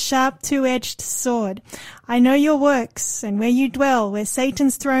has the sharp two-edged sword. I know your works and where you dwell, where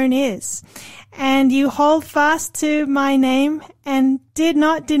Satan's throne is. And you hold fast to my name and did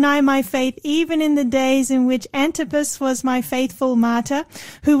not deny my faith, even in the days in which Antipas was my faithful martyr,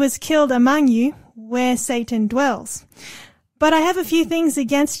 who was killed among you, where Satan dwells. But I have a few things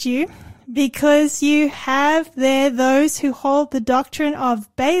against you, because you have there those who hold the doctrine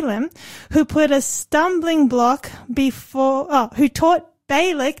of Balaam, who put a stumbling block who taught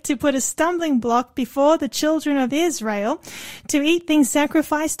Balak to put a stumbling block before the children of Israel, to eat things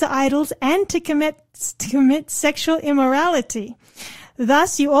sacrificed to idols and to commit sexual immorality.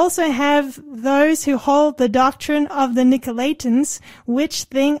 Thus you also have those who hold the doctrine of the Nicolaitans, which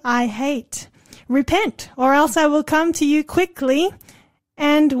thing I hate. Repent, or else I will come to you quickly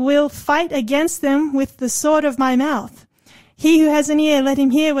and will fight against them with the sword of my mouth. He who has an ear, let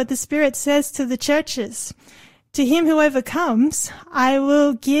him hear what the Spirit says to the churches. To him who overcomes, I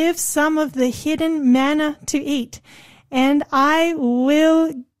will give some of the hidden manna to eat, and I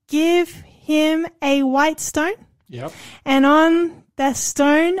will give him a white stone. Yep. And on that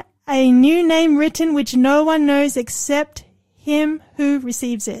stone, a new name written which no one knows except him who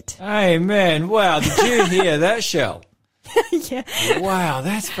receives it. Amen. Wow. Did you hear that, Shell? Yeah. Wow,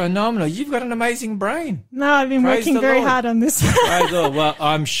 that's phenomenal. You've got an amazing brain. No, I've been working very hard on this. Praise the Lord. Well,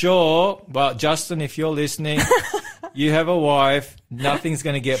 I'm sure, Justin, if you're listening, you have a wife. Nothing's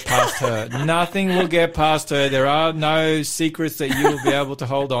going to get past her. Nothing will get past her. There are no secrets that you will be able to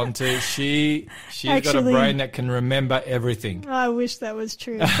hold on to. She's got a brain that can remember everything. I wish that was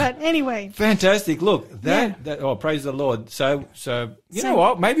true. But anyway. Fantastic. Look, praise the Lord. So you know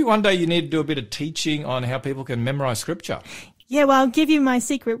what? Maybe one day you need to do a bit of teaching on how people can memorize Scripture. Yeah, well, I'll give you my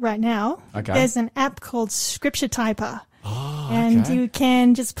secret right now. Okay. There's an app called Scripture Typer. Oh, and you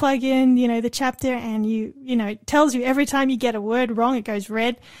can just plug in, the chapter, and it tells you every time you get a word wrong, it goes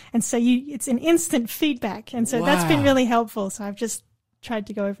red. And so it's an instant feedback. And so that's been really helpful. So I've just tried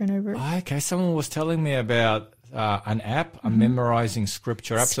to go over and over it. Okay. Someone was telling me about an app, a memorizing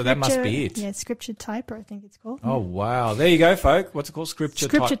Scripture app. So that must be it. Yeah, Scripture Typer, I think it's called. Oh, wow. There you go, folk. What's it called? Scripture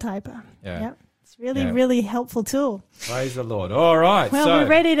Typer. Yeah. Yep. It's really helpful tool. Praise the Lord. All right. Well, we're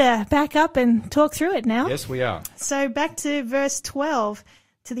ready to back up and talk through it now. Yes, we are. So back to verse 12.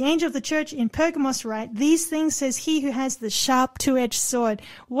 To the angel of the church in Pergamos write, these things says he who has the sharp two-edged sword.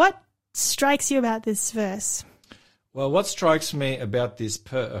 What strikes you about this verse? Well, what strikes me about this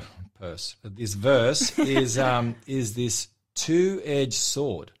verse is this two-edged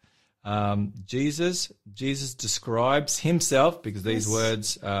sword. Jesus describes himself, because these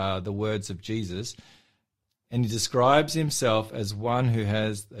words are the words of Jesus, and he describes himself as one who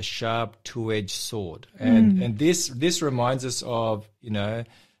has a sharp two-edged sword. And this reminds us of, the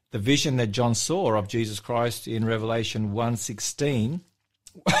vision that John saw of Jesus Christ in Revelation 1:16,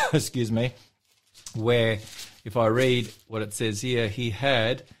 excuse me, where if I read what it says here,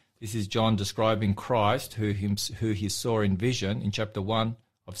 this is John describing Christ, who he saw in vision in chapter 1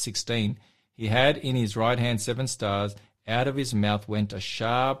 of 16. He had in his right hand 7 stars. Out of his mouth went a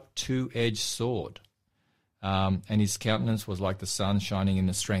sharp 2-edged sword. And his countenance was like the sun shining in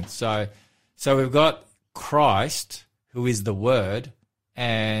the strength. So we've got Christ, who is the Word,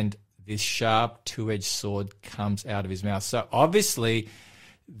 and this sharp 2-edged sword comes out of his mouth. So obviously,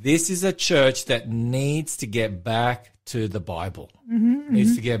 this is a church that needs to get back to the Bible.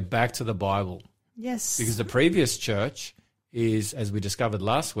 Needs to get back to the Bible. Yes. Because the previous church is, as we discovered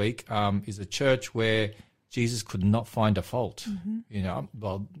last week, is a church where Jesus could not find a fault.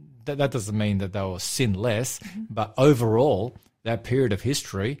 Well, that doesn't mean that they were sinless, but overall, that period of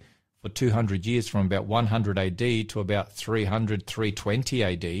history for 200 years, from about 100 AD to about 300, 320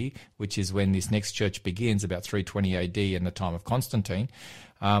 AD, which is when this next church begins, about 320 AD in the time of Constantine,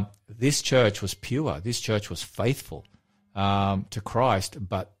 this church was pure. This church was faithful to Christ,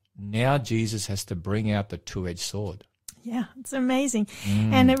 but now Jesus has to bring out the 2-edged sword. Yeah, it's amazing.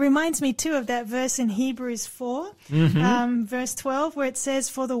 And it reminds me too of that verse in Hebrews 4, verse 12, where it says,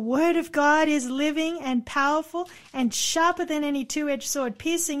 "For the word of God is living and powerful and sharper than any 2-edged sword,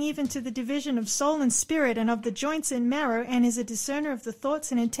 piercing even to the division of soul and spirit and of the joints and marrow, and is a discerner of the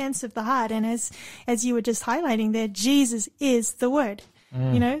thoughts and intents of the heart." And as you were just highlighting there, Jesus is the Word.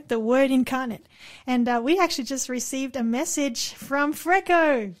 The Word incarnate. And we actually just received a message from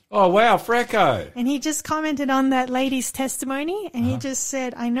Freco. Oh, wow, Freco. And he just commented on that lady's testimony, and he just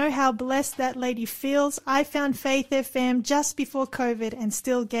said, "I know how blessed that lady feels. I found Faith FM just before COVID and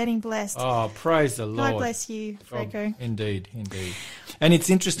still getting blessed." Oh, praise the Lord. God bless you, Freco. Oh, indeed. And it's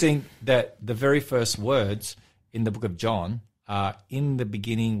interesting that the very first words in the book of John, in the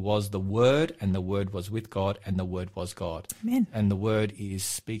beginning was the Word, and the Word was with God, and the Word was God. Amen. And the Word is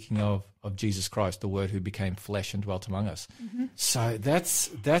speaking of Jesus Christ, the Word who became flesh and dwelt among us. So that's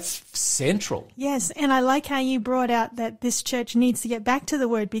central. Yes, and I like how you brought out that this church needs to get back to the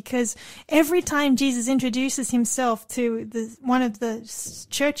Word, because every time Jesus introduces himself to one of the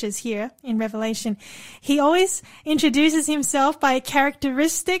churches here in Revelation, he always introduces himself by a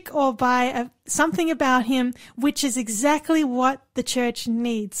characteristic or by something about him, which is exactly what the church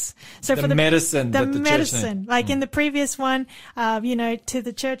needs. So the medicine, like in the previous one, to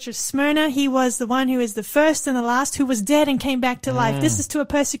the church of Smyrna, he was the one who is the first and the last, who was dead and came back to life. This is to a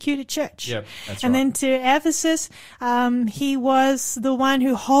persecuted church. Yep, that's and right. then to Ephesus, he was the one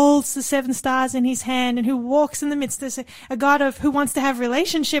who holds the 7 stars in his hand and who walks in the midst. There's a God who wants to have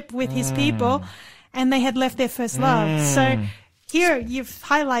relationship with his people, and they had left their first love. So here you've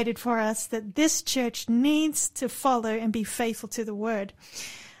highlighted for us that this church needs to follow and be faithful to the Word.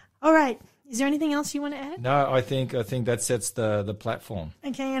 All right. Is there anything else you want to add? No, I think that sets the platform.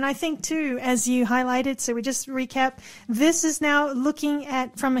 Okay, and I think too, as you highlighted, so we just recap, this is now looking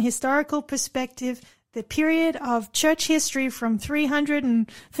at, from a historical perspective, the period of church history from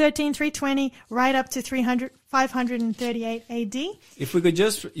 313, 320, right up to 538 AD. If we could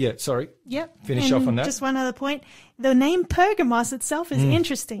just, finish off on that. Just one other point. The name Pergamos itself is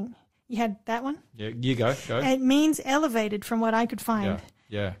interesting. You had that one? Yeah, you go. It means elevated from what I could find.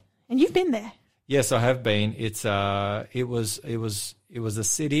 Yeah. And you've been there. Yes, I have been. It's it was a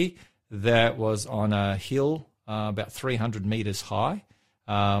city that was on a hill about 300 meters high.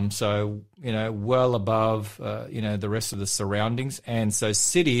 So, well above, the rest of the surroundings. And so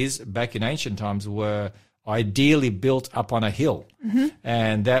cities back in ancient times were ideally built up on a hill.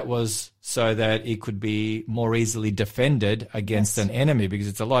 And that was so that it could be more easily defended against an enemy, because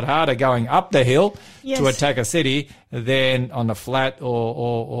it's a lot harder going up the hill to attack a city than on a flat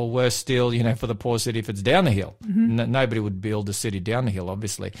or worse still, for the poor city if it's down the hill. Nobody would build a city down the hill,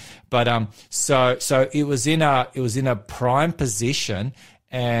 obviously. But so it was in a prime position.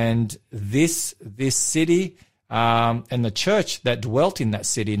 And this city and the church that dwelt in that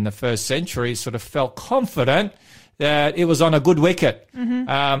city in the first century sort of felt confident that it was on a good wicket.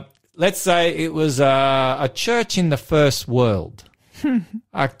 Let's say it was a church in the first world.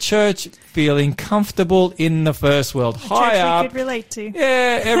 A church feeling comfortable in the first world. High up. We could relate to.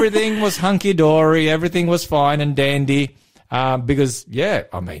 Yeah, everything was hunky-dory. Everything was fine and dandy. Because,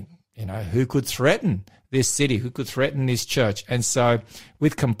 who could threaten this city? Who could threaten this church? And so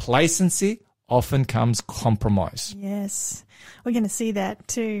with complacency often comes compromise. Yes. We're going to see that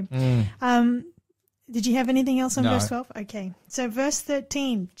too. Did you have anything else on verse 12? Okay. So verse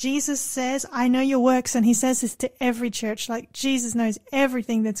 13, Jesus says, "I know your works," and he says this to every church, like Jesus knows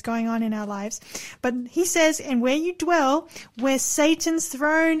everything that's going on in our lives. But he says, "And where you dwell, where Satan's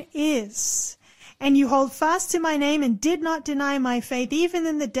throne is, And you hold fast to my name and did not deny my faith, even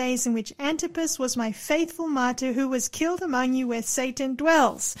in the days in which Antipas was my faithful martyr, who was killed among you where Satan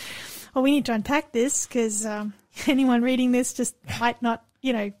dwells. Well, we need to unpack this because anyone reading this just might not,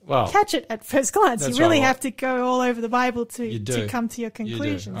 catch it at first glance. You really have to go all over the Bible to come to your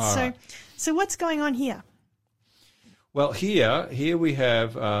conclusions. So what's going on here? Well, here we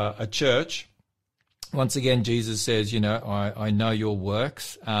have a church. Once again, Jesus says, I know your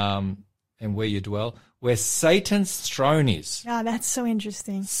works and where you dwell, where Satan's throne is. Oh, that's so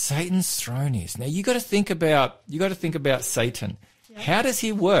interesting. Satan's throne is. Now you got to think about Satan. Yep. How does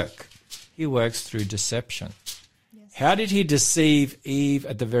he work? He works through deception. Yes. How did he deceive Eve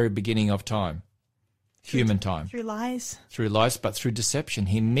at the very beginning of time? Human time. Through lies. Through lies, but through deception.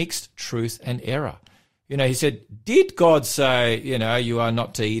 He mixed truth and error. He said, did God say, you are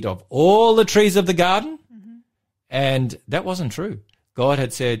not to eat of all the trees of the garden? Mm-hmm. And that wasn't true. God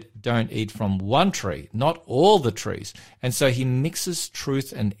had said, don't eat from one tree, not all the trees. And so he mixes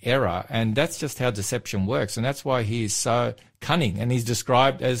truth and error, and that's just how deception works. And that's why he is so cunning, and he's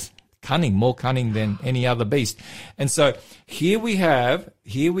described as cunning, more cunning than any other beast. And so here we have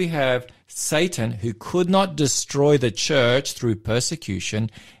Satan, who could not destroy the church through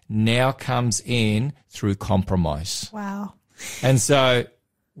persecution, now comes in through compromise. Wow. And so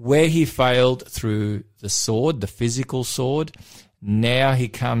where he failed through the sword, the physical sword, now he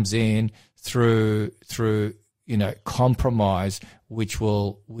comes in through compromise, which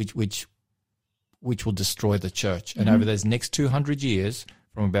will destroy the church. And over those next 200 years,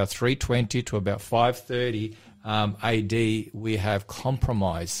 from about 320 to about 530 AD, we have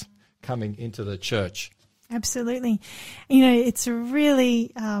compromise coming into the church. Absolutely. It's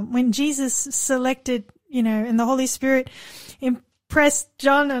really when Jesus selected, and the Holy Spirit impressed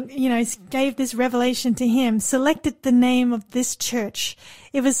John and, gave this revelation to him, selected the name of this church.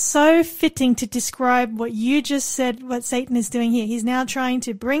 It was so fitting to describe what you just said, what Satan is doing here. He's now trying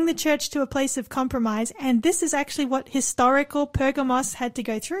to bring the church to a place of compromise, and this is actually what historical Pergamos had to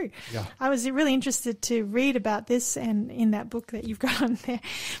go through. Yeah. I was really interested to read about this and in that book that you've got on there.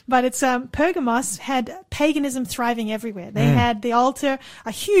 But it's Pergamos had paganism thriving everywhere. They had the altar,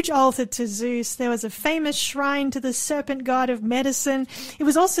 a huge altar to Zeus. There was a famous shrine to the serpent god of medicine. It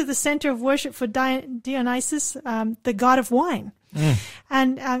was also the center of worship for Dionysus, the god of wine.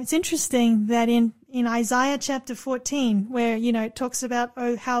 And it's interesting that in Isaiah chapter 14, where, it talks about,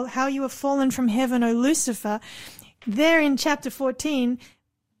 how you have fallen from heaven, O Lucifer, there in chapter 14,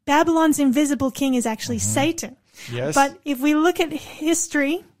 Babylon's invisible king is actually Satan. Yes. But if we look at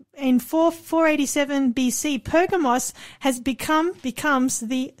history, in 487 BC, Pergamos becomes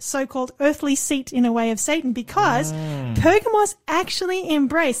the so-called earthly seat in a way of Satan, because Pergamos actually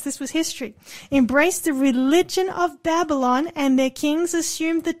embraced the religion of Babylon, and their kings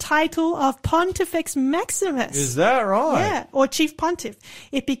assumed the title of Pontifex Maximus. Is that right? Yeah, or chief pontiff.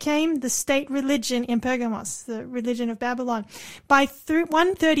 It became the state religion in Pergamos, the religion of Babylon. By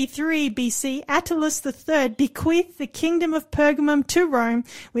 133 BC, Attalus III bequeathed the kingdom of Pergamum to Rome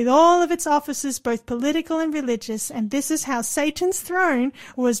with all of its offices, both political and religious, and this is how Satan's throne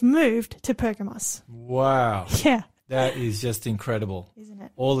was moved to Pergamos. Wow. Yeah. That is just incredible. Isn't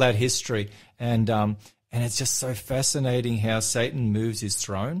it? All that history. And it's just so fascinating how Satan moves his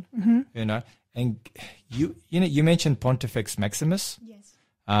throne, And you mentioned Pontifex Maximus. Yes.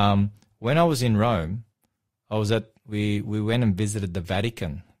 When I was in Rome, we went and visited the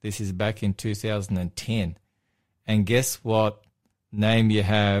Vatican. This is back in 2010. And guess what name you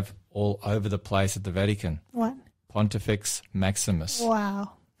have all over the place at the Vatican? What? Pontifex Maximus.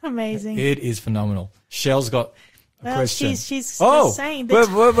 Wow. Amazing. It is phenomenal. Shell's got a question. She's saying that.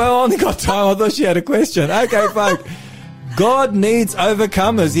 We've only got time. I thought she had a question. Okay, folks. God needs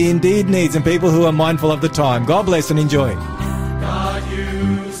overcomers. He indeed needs, and people who are mindful of the time. God bless and enjoy. God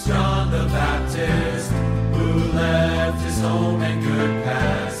used John the Baptist, who left his home and good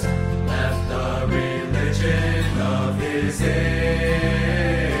past, left the religion of his age.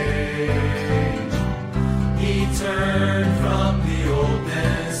 He turned from the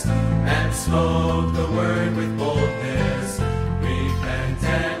oldness and spoke the word with boldness. Repent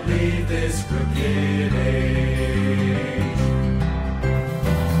and leave this crooked age.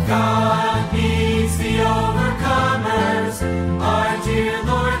 God needs the overcomers, our dear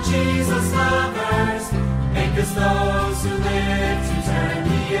Lord Jesus lovers. Make us those who live to turn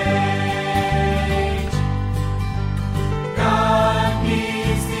the age. God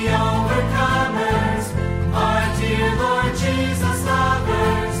needs the overcomers, our dear Lord Jesus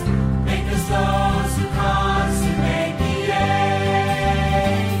lovers. Make us those who consummate the age.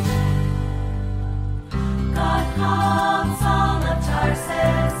 God calls Saul of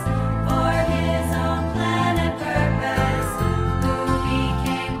Tarsus,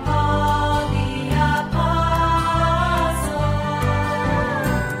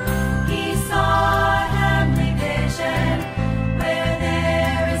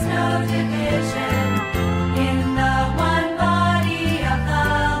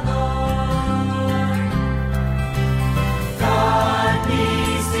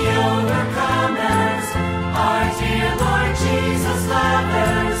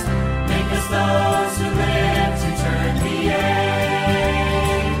 those who live to turn the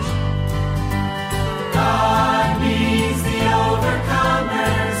age. God needs the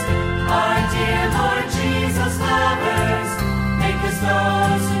overcomers, our dear Lord Jesus lovers. Make us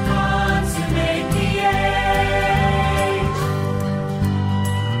those who consummate the age.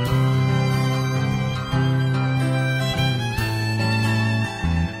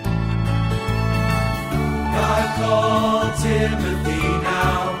 God called Timothy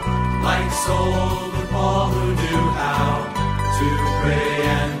now, like Saul with Paul who knew how to pray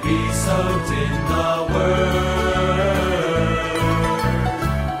and be soaked in the Word.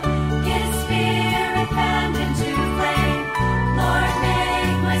 His Spirit fanned into flame. Lord,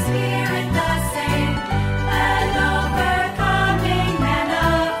 make my spirit the same. An overcoming man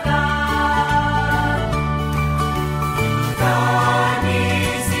of God. God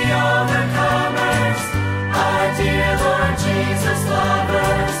needs the overcomers, our dear Lord Jesus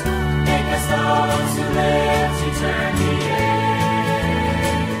lovers. Make us those who live to turn the age.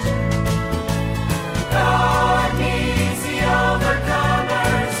 God needs the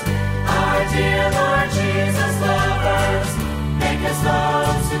overcomers, our dear Lord Jesus lovers. Make us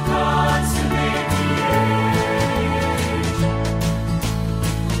those who consummate the age.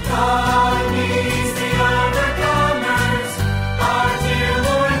 God needs the overcomers, our dear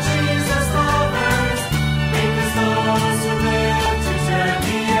Lord Jesus lovers. Make us those who live to turn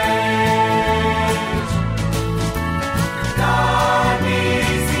the age. God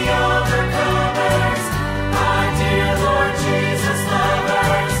needs the overcomers, our dear Lord Jesus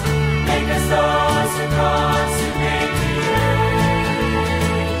lovers. Make us those who consummate the age.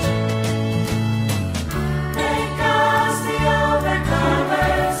 Make us the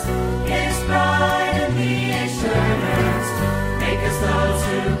overcomers, His bride and the assurance. Make us those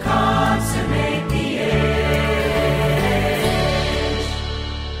who consummate the age.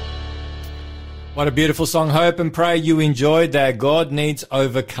 What a beautiful song. Hope and pray you enjoyed that. God needs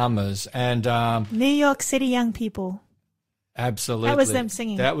overcomers. And New York City young people. absolutely. That was them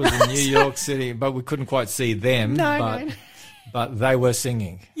singing. That was in New York City, but we couldn't quite see them. No. But they were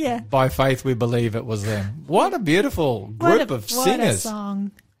singing. Yeah. By faith, we believe it was them. What a beautiful group of What a singers.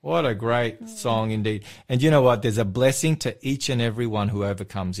 song. What a great song indeed. And you know what? There's a blessing to each and every one who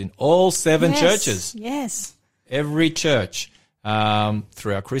overcomes in all 7 churches. Yes. Every church,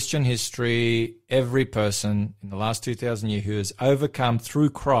 through our Christian history, every person in the last 2,000 years who has overcome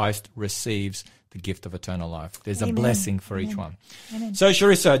through Christ receives the gift of eternal life. There's Amen. a blessing for each one. Amen. So,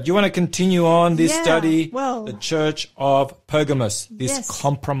 Sharissa, do you want to continue on this Yeah, study? well- The Church of Pergamos, this Yes.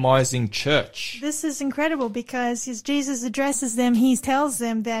 compromising church. This is incredible because as Jesus addresses them, he tells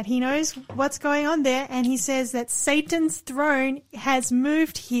them that he knows what's going on there, and he says that Satan's throne has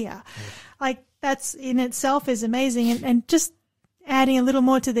moved here. Like, that's in itself is amazing. And just adding a little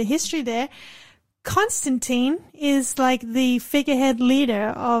more to the history there, Constantine is like the figurehead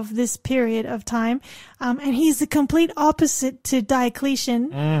leader of this period of time, and he's the complete opposite to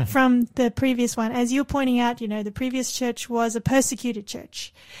Diocletian from the previous one. As you're pointing out, the previous church was a persecuted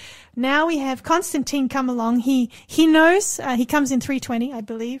church. Now we have Constantine come along. He knows, he comes in 320, I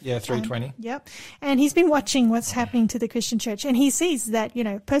believe. Yeah, 320. Yep. And he's been watching what's happening to the Christian church, and he sees that,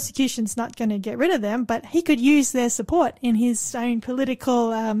 persecution's not going to get rid of them, but he could use their support in his own political,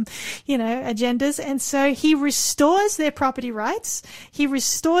 agendas. And so he restores their property rights. He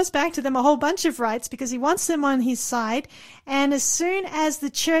restores back to them a whole bunch of rights because he wants them on his side. And as soon as the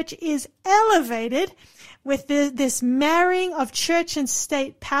church is elevated, with this marrying of church and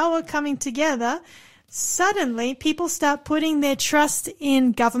state power coming together, suddenly people start putting their trust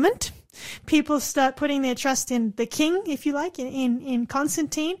in government. People start putting their trust in the king, if you like, in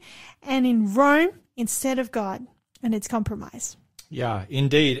Constantine, and in Rome instead of God. And it's compromise. Yeah,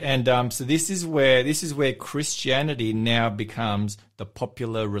 indeed. And so this is where Christianity now becomes the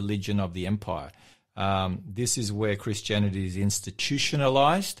popular religion of the empire. This is where Christianity is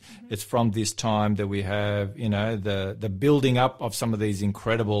institutionalized. Mm-hmm. It's from this time that we have, the building up of some of these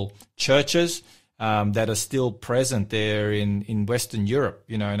incredible churches that are still present there in Western Europe,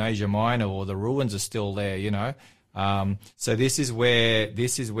 in Asia Minor, or the ruins are still there, So this is where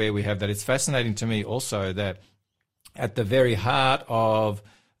we have that. It's fascinating to me also that at the very heart of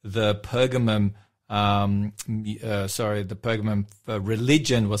the Pergamum,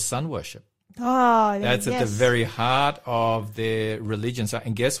 religion was sun worship. Oh, that's yes. at the very heart of their religion. So,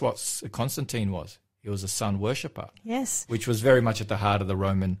 and guess what Constantine was? He was a sun worshipper. Yes. Which was very much at the heart of the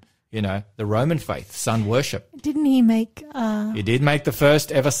Roman, the Roman faith, sun worship. Didn't he make... He did make the first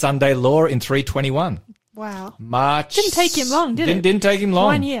ever Sunday law in 321. Wow. March. Didn't take him long, did it? Didn't take him long.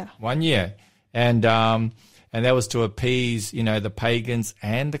 1 year. 1 year. And And that was to appease, the pagans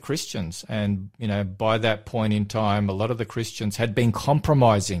and the Christians. And, by that point in time, a lot of the Christians had been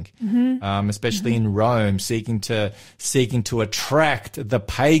compromising, especially in Rome, seeking to attract the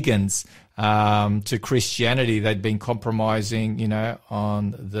pagans to Christianity. They'd been compromising,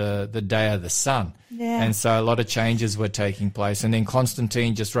 on the day of the sun. Yeah. And so a lot of changes were taking place. And then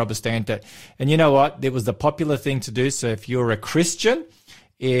Constantine just rubber stamped it. And you know what? It was the popular thing to do. So if you're a Christian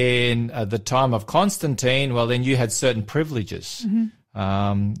in the time of Constantine, well, then you had certain privileges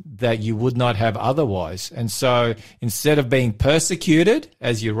that you would not have otherwise. And so instead of being persecuted,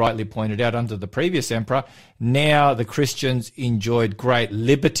 as you rightly pointed out under the previous emperor, now the Christians enjoyed great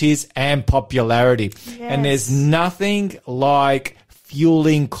liberties and popularity. Yes. And there's nothing like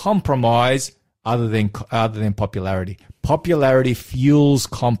fueling compromise other than popularity. Popularity fuels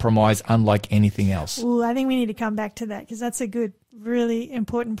compromise unlike anything else. Ooh, I think we need to come back to that because that's a good, really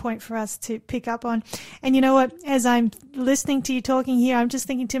important point for us to pick up on. And you know what? As I'm listening to you talking here, I'm just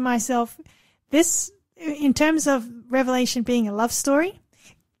thinking to myself, this, in terms of Revelation being a love story,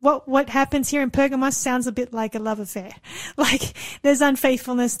 what happens here in Pergamos sounds a bit like a love affair. Like there's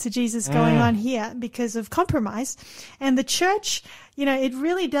unfaithfulness to Jesus going on here because of compromise. And the church, it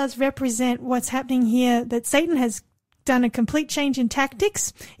really does represent what's happening here, that Satan has done a complete change in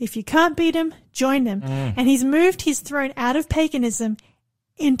tactics. If you can't beat him, join them. And he's moved his throne out of paganism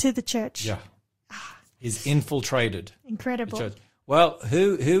into the church. Yeah. He's infiltrated. Incredible. The church. Well,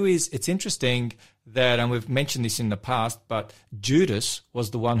 who is, it's interesting that, and we've mentioned this in the past, but Judas was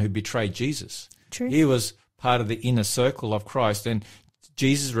the one who betrayed Jesus. True. He was part of the inner circle of Christ, and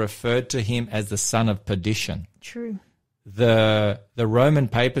Jesus referred to him as the son of perdition. True. The Roman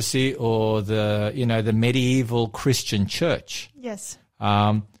papacy, or the medieval Christian church, Yes.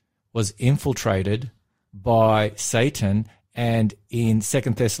 was infiltrated by Satan. And in 2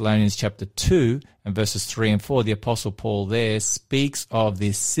 Thessalonians chapter 2 and verses 3 and 4, the Apostle Paul there speaks of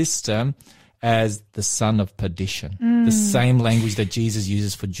this system as the son of perdition, the same language that Jesus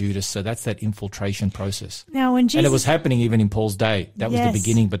uses for Judas. So that's that infiltration process. Now, when Jesus, and it was happening even in Paul's day. That was Yes. the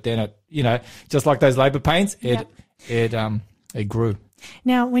beginning, but then it, just like those labor pains, it grew.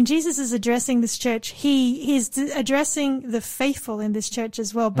 Now, when Jesus is addressing this church, he is addressing the faithful in this church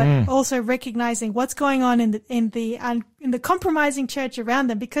as well, but also recognizing what's going on in the compromising church around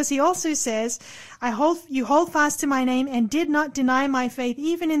them, because he also says, you hold fast to my name and did not deny my faith,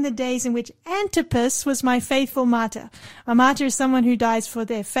 even in the days in which Antipas was my faithful martyr. A martyr is someone who dies for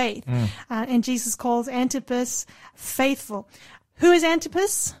their faith. And Jesus calls Antipas faithful. Who is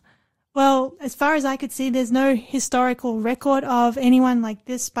Antipas? Well, as far as I could see, there's no historical record of anyone like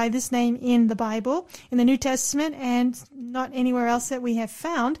this by this name in the Bible, in the New Testament, and not anywhere else that we have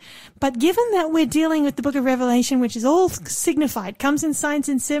found. But given that we're dealing with the book of Revelation, which is all signified, comes in signs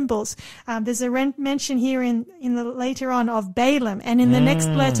and symbols, there's a mention here in the later on of Balaam, and in the next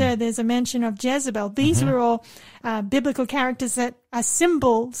letter there's a mention of Jezebel. These were all biblical characters that are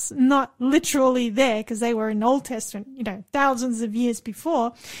symbols, not literally there, because they were in the Old Testament, thousands of years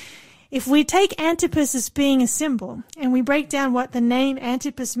before. If we take Antipas as being a symbol and we break down what the name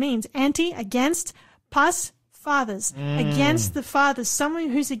Antipas means, anti, against, pas, fathers, against the fathers, someone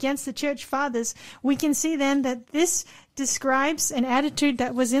who's against the church fathers, we can see then that this describes an attitude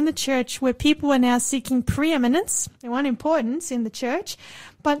that was in the church where people are now seeking preeminence, they want importance in the church,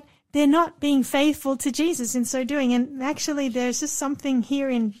 but they're not being faithful to Jesus in so doing. And actually there's just something here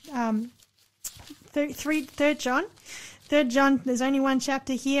in 3 John. 3 John, there's only one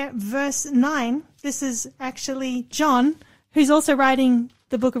chapter here, verse 9. This is actually John, who's also writing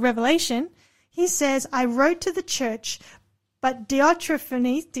the book of Revelation. He says, I wrote to the church, but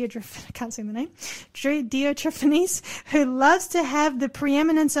Diotrephanes, I can't say the name, Diotrephanes, who loves to have the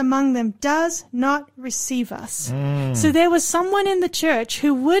preeminence among them, does not receive us. So there was someone in the church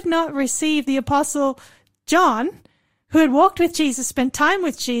who would not receive the apostle John, who had walked with Jesus, spent time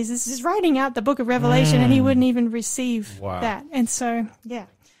with Jesus, is writing out the book of Revelation, and he wouldn't even receive that. And so,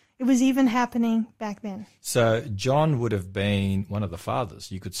 it was even happening back then. So John would have been one of the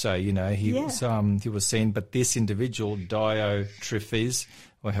fathers, you could say. He was seen, but this individual, Diotrephes,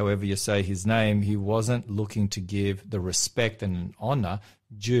 or however you say his name, he wasn't looking to give the respect and honor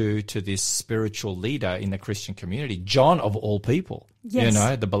due to this spiritual leader in the Christian community, John of all people,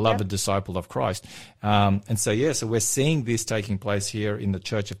 the beloved disciple of Christ. And so we're seeing this taking place here in the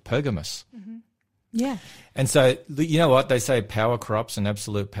church of Pergamos. Yeah. And so, you know what? They say power corrupts and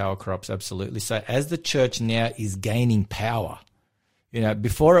absolute power corrupts absolutely. So as the church now is gaining power,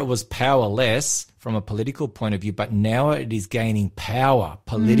 before it was powerless from a political point of view, but now it is gaining power,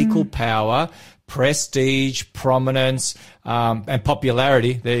 political power, prestige, prominence, and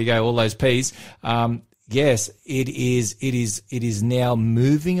popularity. There you go, all those P's. Yes, it is now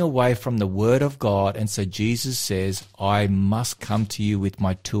moving away from the word of God. And so Jesus says, I must come to you with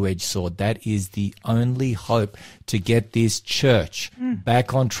my two-edged sword. That is the only hope to get this church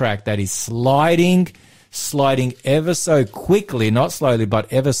back on track. That is sliding ever so quickly, not slowly,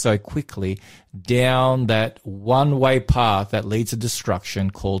 but ever so quickly down that one-way path that leads to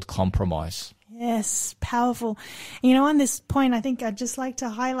destruction called compromise. Yes, powerful. You know, on this point, I think I'd just like to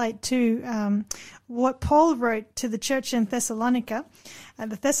highlight too what Paul wrote to the church in Thessalonica,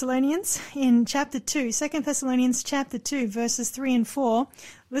 the Thessalonians, in chapter 2, 2 Thessalonians chapter 2, verses 3 and 4.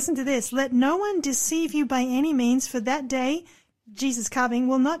 Listen to this. Let no one deceive you by any means, for that day, Jesus coming,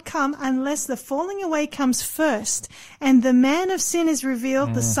 will not come unless the falling away comes first, and the man of sin is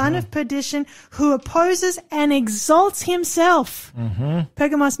revealed, the son of perdition, who opposes and exalts himself.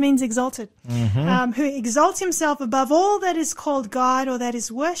 Pergamos means exalted. Who exalts himself above all that is called God or that is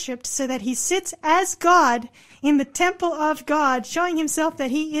worshipped, so that he sits as God in the temple of God, showing himself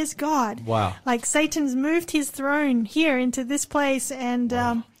that he is God. Wow. Like Satan's moved his throne here into this place, and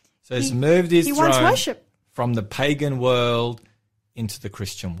so he's moved his he throne wants worship from the pagan world into the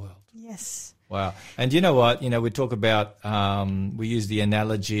Christian world. Yes. Wow. And you know what? You know, we talk about, we use the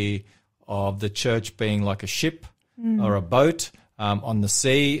analogy of the church being like a ship or a boat on the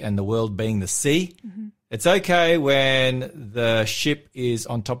sea, and the world being the sea. It's okay when the ship is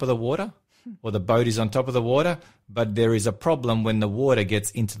on top of the water or the boat is on top of the water, but there is a problem when the water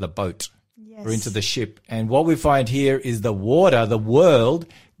gets into the boat or into the ship. And what we find here is the water, the world,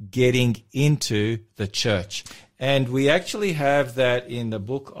 getting into the church. And we actually have that in the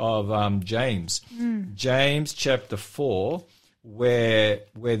book of James, James chapter 4, where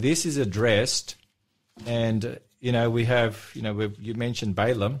this is addressed. And, you know, we have, you know, you mentioned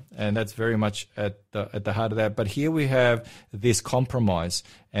Balaam, and that's very much at the heart of that. But here we have this compromise.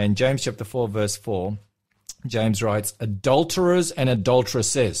 And James chapter 4, verse 4, James writes, adulterers and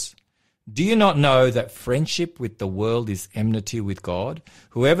adulteresses, do you not know that friendship with the world is enmity with God?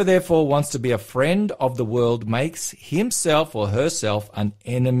 Whoever therefore wants to be a friend of the world makes himself or herself an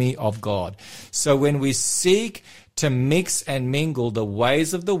enemy of God. So when we seek to mix and mingle the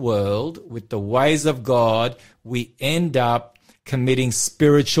ways of the world with the ways of God, we end up committing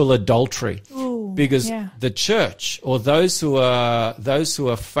spiritual adultery. Because the church, or those who are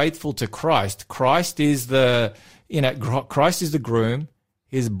faithful to Christ, Christ is the groom.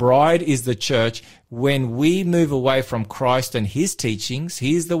 His bride is the church. When we move away from Christ and his teachings,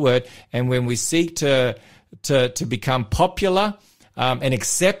 here's the word, and when we seek to become popular and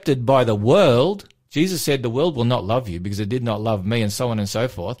accepted by the world, Jesus said the world will not love you because it did not love me, and so on and so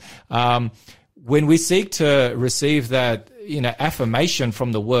forth. When we seek to receive that, you know, affirmation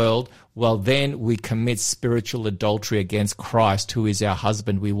from the world, well, then we commit spiritual adultery against Christ, who is our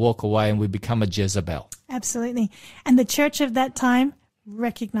husband. We walk away and we become a Jezebel. Absolutely. And the church of that time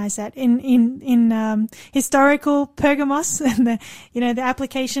recognize that in historical Pergamos and the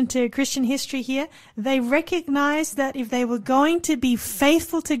application to Christian history here, they recognized that if they were going to be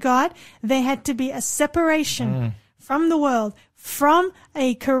faithful to God, there had to be a separation from the world, from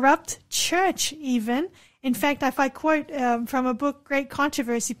a corrupt church even. In fact, if I quote from a book, Great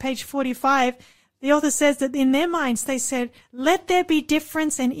Controversy, page 45, the author says that in their minds, they said, let there be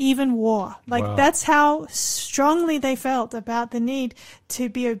difference and even war. That's how strongly they felt about the need to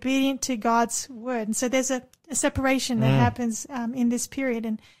be obedient to God's word. And so there's a separation that happens in this period,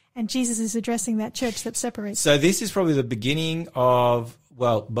 and Jesus is addressing that church that separates. So this is probably the beginning of,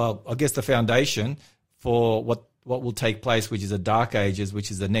 well, I guess the foundation for what will take place, which is the Dark Ages, which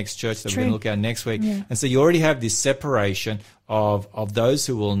is the next church that we're going to look at next week. Yeah. And so you already have this separation of those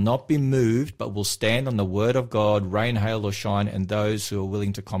who will not be moved but will stand on the word of God, rain, hail, or shine, and those who are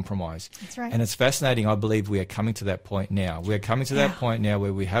willing to compromise. That's right. And it's fascinating. I believe we are coming to that point now. We're coming to that point now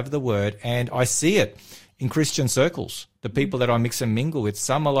where we have the word, and I see it in Christian circles. The people that I mix and mingle with,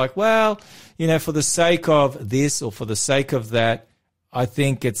 some are like, well, you know, for the sake of this or for the sake of that, I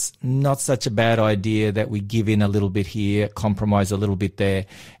think it's not such a bad idea that we give in a little bit here, compromise a little bit there.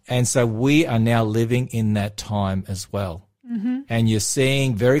 And so we are now living in that time as well. Mm-hmm. And you're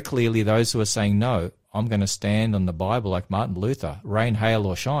seeing very clearly those who are saying, no, I'm going to stand on the Bible like Martin Luther, rain, hail,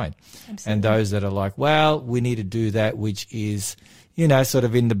 or shine. Absolutely. And those that are like, well, we need to do that which is, you know, sort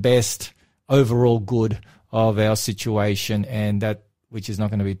of in the best overall good of our situation, and that which is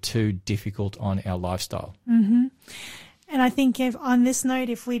not going to be too difficult on our lifestyle. Mm-hmm. And I think on this note,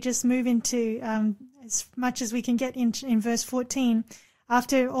 if we just move into as much as we can get in verse 14,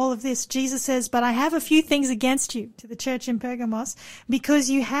 after all of this, Jesus says, "But I have a few things against you," to the church in Pergamos, "because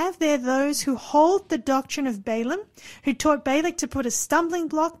you have there those who hold the doctrine of Balaam, who taught Balak to put a stumbling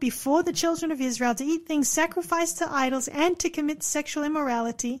block before the children of Israel, to eat things sacrificed to idols, and to commit sexual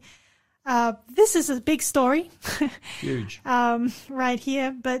immorality." This is a big story. Huge. Right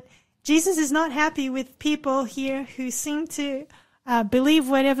here. But Jesus is not happy with people here who seem to believe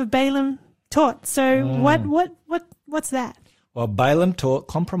whatever Balaam taught. So what's that? Well, Balaam taught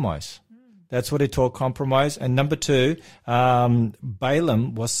compromise. That's what he taught, compromise. And number two,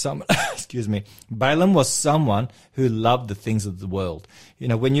 Balaam was Balaam was someone who loved the things of the world. You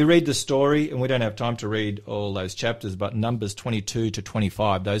know, when you read the story, and we don't have time to read all those chapters, but Numbers 22 to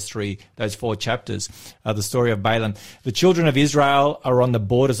 25, those 4 chapters are the story of Balaam. The children of Israel are on the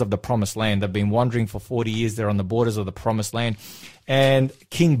borders of the Promised Land. They've been wandering for 40 years. They're on the borders of the Promised Land. And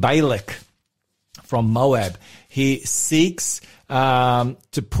King Balak from Moab, he seeks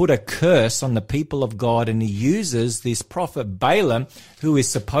to put a curse on the people of God, and he uses this prophet Balaam, who is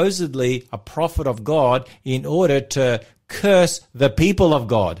supposedly a prophet of God, in order to curse the people of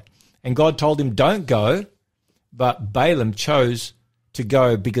God. And God told him, don't go, but Balaam chose to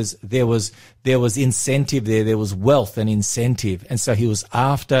go because there was incentive there was wealth and incentive. And so he was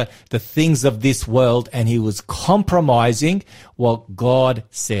after the things of this world, and he was compromising what God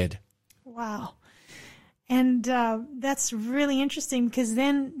said. Wow. And that's really interesting, because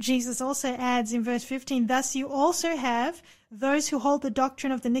then Jesus also adds in verse 15, "Thus you also have those who hold the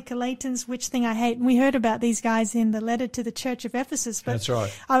doctrine of the Nicolaitans, which thing I hate." And we heard about these guys in the letter to the church of Ephesus. But that's right.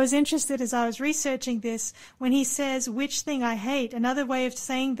 I was interested as I was researching this, when he says, "which thing I hate," another way of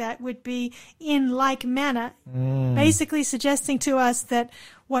saying that would be "in like manner," basically suggesting to us that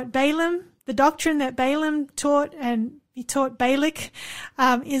what Balaam, the doctrine that Balaam taught and he taught Balak,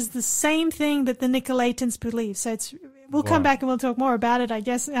 is the same thing that the Nicolaitans believe. So we'll come back and we'll talk more about it, I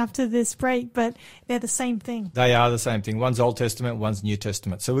guess, after this break, but they're the same thing. They are the same thing. One's Old Testament, one's New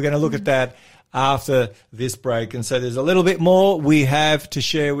Testament. So we're going to look at that after this break. And so there's a little bit more we have to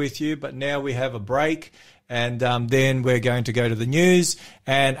share with you, but now we have a break. And then we're going to go to the news.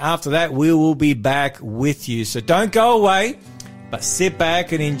 And after that, we will be back with you. So don't go away, but sit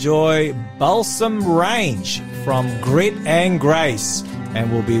back and enjoy Balsam Range from Grit and Grace. And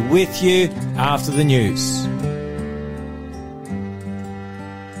we'll be with you after the news.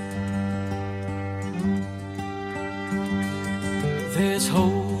 There's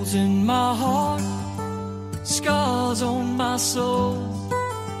holes in my heart, scars on my soul,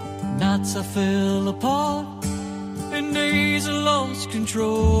 nights I fell apart, and days I lost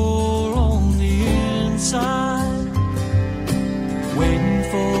control on the inside, waiting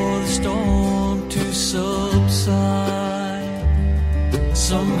for the storm to subside,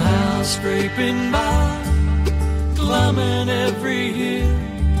 somehow scraping by, climbing every hill,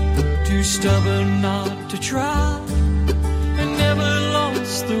 too stubborn not to try, and never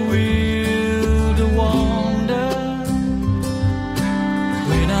lost the will to wander.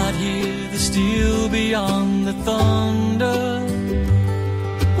 When I'd hear the steel beyond the thunder,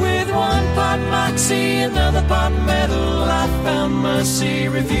 with one part moxie, another part metal, I found mercy,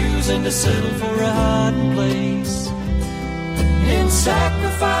 refusing to settle for a hiding place. In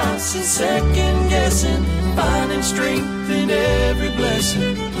sacrifice and second guessing, finding strength in every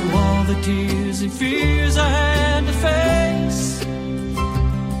blessing, through all the tears and fears I had to face.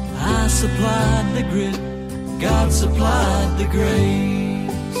 I supplied the grit, God supplied the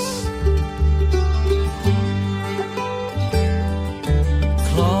grace.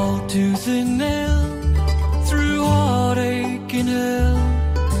 Claw, tooth and nail, through heartache and hell,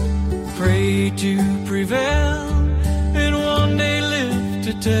 pray to prevail, and one day live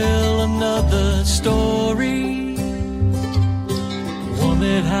to tell another story, one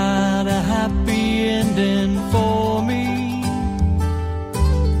that had a happy ending for me.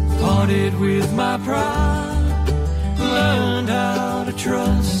 Parted with my pride, learned how to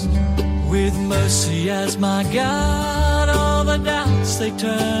trust, with mercy as my guide, all the doubts they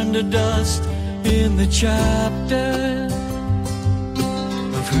turned to dust in the chapter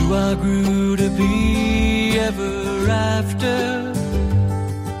of who I grew to be ever after.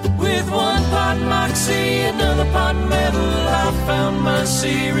 With one part moxie, another part metal, I found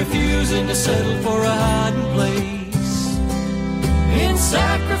mercy, refusing to settle for a hiding place. In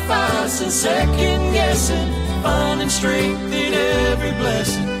sacrifice and second guessing, finding strength in every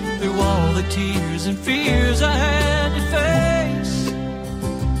blessing, through all the tears and fears I had to face.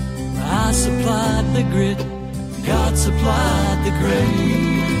 I supplied the grit, God supplied the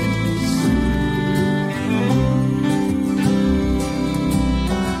grace.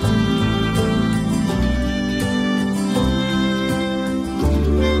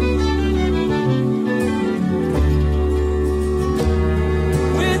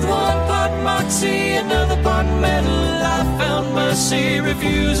 mercy,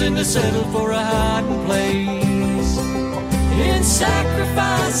 refusing to settle for a hiding place. In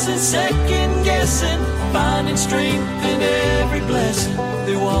sacrifice and second guessing, finding strength in every blessing,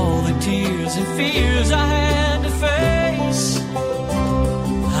 through all the tears and fears I had to face.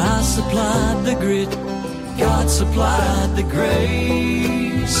 I supplied the grit, God supplied the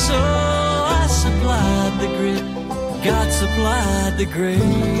grace. So I supplied the grit, God supplied the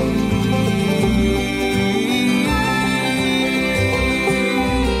grace.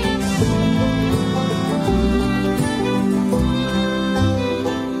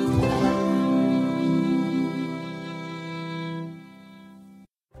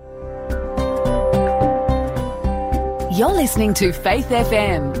 You're listening to Faith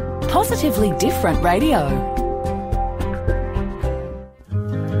FM, positively different radio.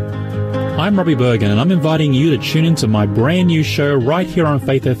 I'm Robbie Bergen, and I'm inviting you to tune into my brand new show right here on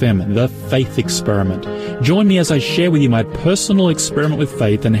Faith FM, The Faith Experiment. Join me as I share with you my personal experiment with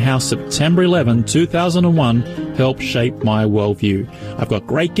faith and how September 11, 2001 helped shape my worldview. I've got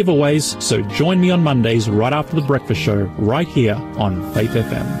great giveaways, so join me on Mondays right after the breakfast show right here on Faith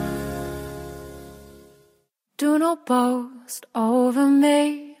FM. Do not boast over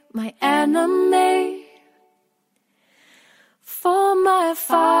me, my enemy, for my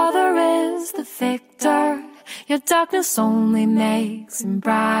Father is the victor. Your darkness only makes him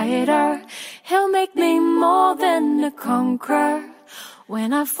brighter. He'll make me more than a conqueror.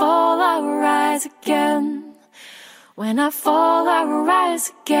 When I fall, I will rise again. When I fall, I will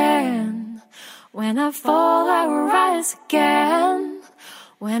rise again. When I fall, I will rise again.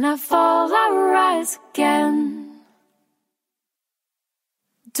 When I fall, I will rise again.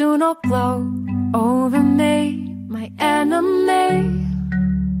 Do not gloat over me, my enemy.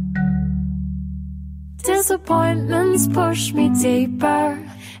 Disappointments push me deeper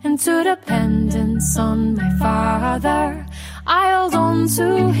into dependence on my Father. I hold on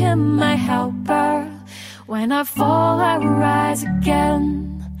to him, my helper. When I fall, I will rise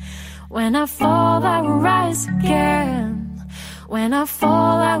again. When I fall, I will rise again. When I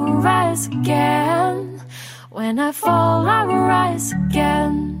fall, I will rise again. When I fall, I will rise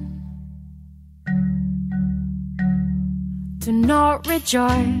again. Do not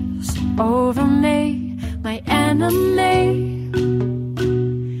rejoice over me, my enemy.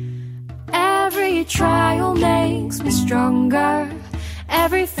 Every trial makes me stronger.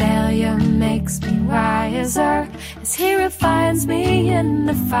 Every failure makes me wiser, as he refines me in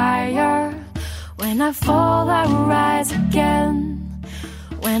the fire. When I fall, I will rise again.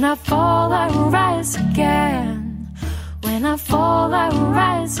 When I fall, I will rise again. When I fall, I will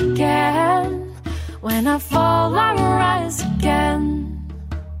rise again. When I fall, I will rise again.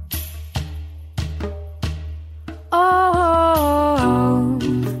 Oh, oh, oh,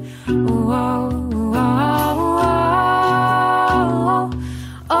 oh,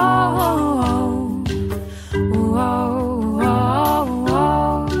 oh, oh,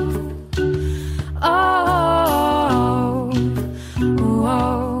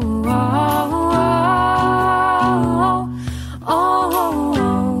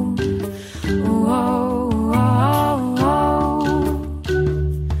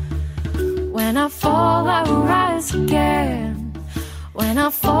 when I fall, I will rise again. When I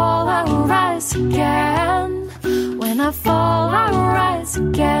fall, I will rise again. When I fall, I will rise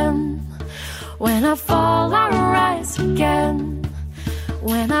again. When I fall, I will rise again.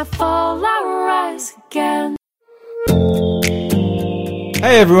 When I fall, I will rise again.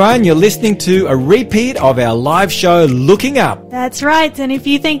 Hey everyone, you're listening to a repeat of our live show, Looking Up. That's right, and if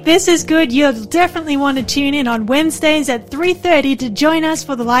you think this is good, you'll definitely want to tune in on Wednesdays at 3:30 to join us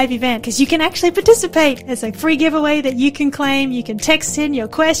for the live event, because you can actually participate. It's a free giveaway that you can claim. You can text in your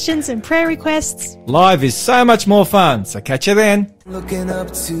questions and prayer requests. Live is so much more fun, so catch you then. Looking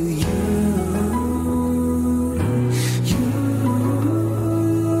up to you.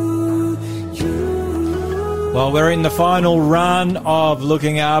 Well, we're in the final run of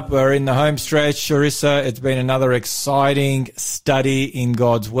Looking Up. We're in the home stretch. Sharissa, it's been another exciting study in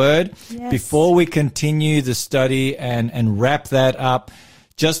God's Word. Yes. Before we continue the study and wrap that up,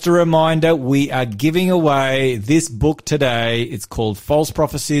 just a reminder, we are giving away this book today. It's called False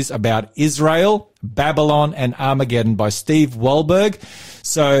Prophecies About Israel, Babylon and Armageddon by Steve Wohlberg.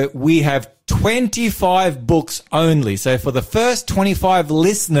 So we have 25 books only. So for the first 25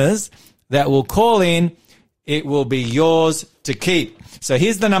 listeners that will call in, it will be yours to keep. So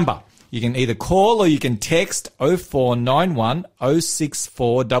here's the number. You can either call or you can text 0491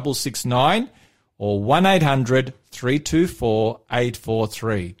 064 669 or 1800 324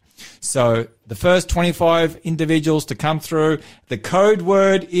 843. So the first 25 individuals to come through, the code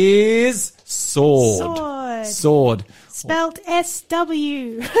word is sword. Sword. word. Sword. Spelt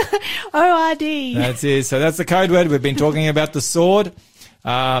SWORD. That's it. So that's the code word. We've been talking about the sword,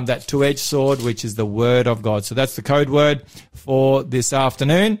 that two-edged sword, which is the word of God. So that's the code word for this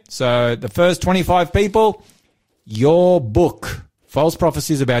afternoon. So the first 25 people, your book, False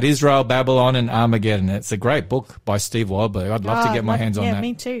Prophecies About Israel, Babylon, and Armageddon. It's a great book by Steve Wildberg. I'd love to get my hands on that. Yeah,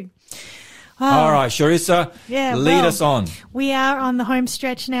 me too. All right, Sharissa, lead us on. We are on the home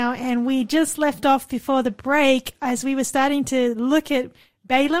stretch now, and we just left off before the break as we were starting to look at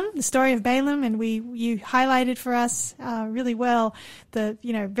Balaam, the story of Balaam, and you highlighted for us really well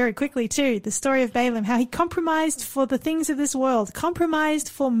very quickly too, the story of Balaam, how he compromised for the things of this world, compromised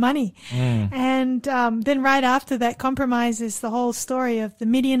for money. And then right after that compromise is the whole story of the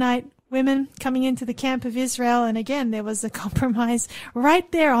Midianite women coming into the camp of Israel. And again, there was a compromise right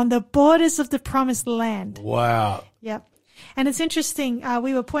there on the borders of the promised land. Wow. Yep. And it's interesting,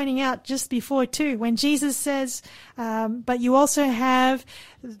 we were pointing out just before too, when Jesus says, but you also have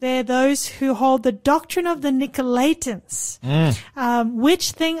there those who hold the doctrine of the Nicolaitans,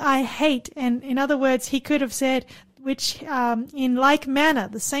 which thing I hate. And in other words, he could have said, which in like manner,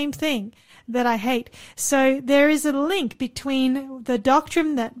 the same thing that I hate. So there is a link between the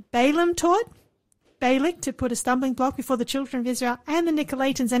doctrine that Balaam taught, Balak, to put a stumbling block before the children of Israel, and the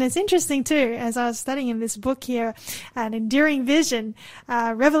Nicolaitans. And it's interesting too, as I was studying in this book here, An Enduring Vision,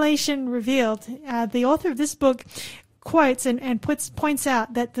 Revelation Revealed, the author of this book quotes and points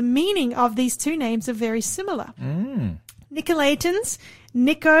out that the meaning of these two names are very similar. Nicolaitans,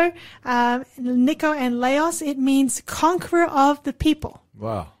 Nico and Laos, it means conqueror of the people.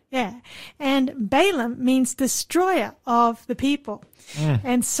 Wow. Yeah. And Balaam means destroyer of the people.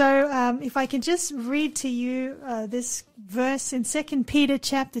 And so if I can just read to you this verse in 2 Peter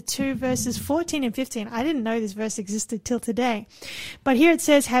chapter 2, verses 14 and 15. I didn't know this verse existed till today. But here it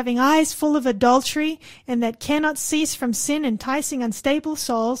says, having eyes full of adultery and that cannot cease from sin, enticing unstable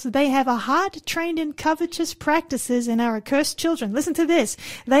souls, they have a heart trained in covetous practices and are accursed children. Listen to this.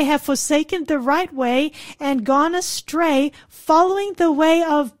 They have forsaken the right way and gone astray, following the way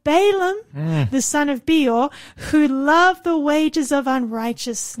of Balaam, the son of Beor, who loved the wages of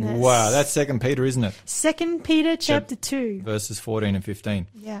unrighteousness. Wow, that's 2 Peter, isn't it? 2 Peter chapter 2. Verses 14 and 15.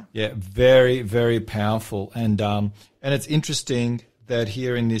 Yeah. Yeah, very, very powerful. And it's interesting that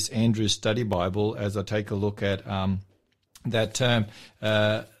here in this Andrew's Study Bible, as I take a look at that term,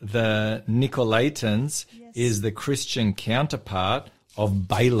 the Nicolaitans is the Christian counterpart of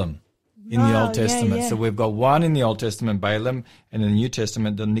Balaam in the Old Testament. So we've got one in the Old Testament, Balaam, and in the New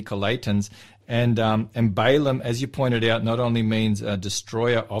Testament, the Nicolaitans. And Balaam, as you pointed out, not only means a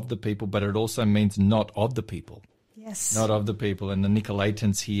destroyer of the people, but it also means not of the people. Yes. Not of the people. And the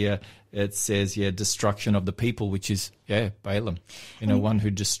Nicolaitans here, it says, destruction of the people, which is, Balaam, one who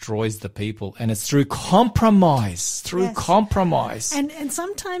destroys the people. And it's through compromise, compromise. And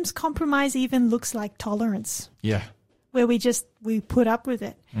sometimes compromise even looks like tolerance. Yeah. Where we put up with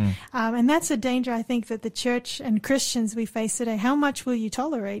it. And that's a danger, I think, that the church and Christians we face today. How much will you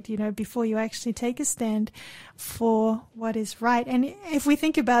tolerate, before you actually take a stand for what is right? And if we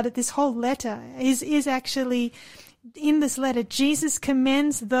think about it, this whole letter is actually, in this letter, Jesus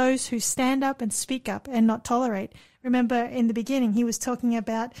commends those who stand up and speak up and not tolerate. Remember, in the beginning, he was talking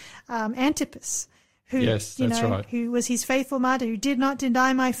about Antipas, who, right. who was his faithful martyr, who did not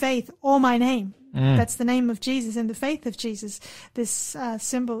deny my faith or my name. That's the name of Jesus and the faith of Jesus, this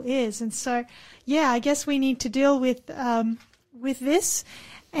symbol is. And so, I guess we need to deal with this.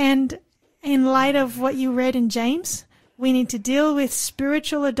 And in light of what you read in James, we need to deal with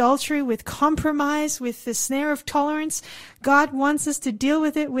spiritual adultery, with compromise, with the snare of tolerance. God wants us to deal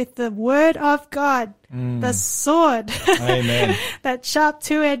with it with the word of God, the sword. Amen. That sharp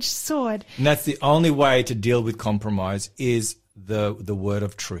two-edged sword. And that's the only way to deal with compromise is the word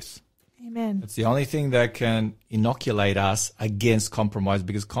of truth. Amen. It's the only thing that can inoculate us against compromise,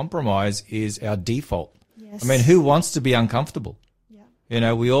 because compromise is our default. Yes. I mean, who wants to be uncomfortable?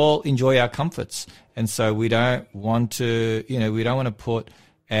 Yeah. We all enjoy our comforts. And so we don't want to, we don't want to put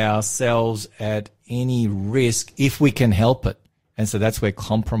ourselves at any risk if we can help it. And so that's where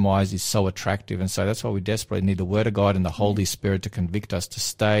compromise is so attractive. And so that's why we desperately need the Word of God and the Holy Spirit to convict us to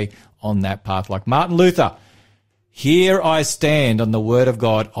stay on that path. Like Martin Luther, here I stand on the word of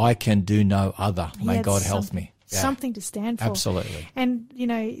God. I can do no other. May God help me. Something to stand for. Absolutely. And,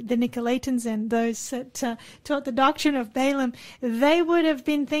 the Nicolaitans and those that taught the doctrine of Balaam, they would have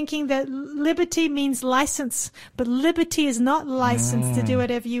been thinking that liberty means license, but liberty is not license to do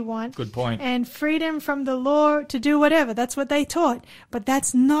whatever you want. Good point. And freedom from the law to do whatever. That's what they taught. But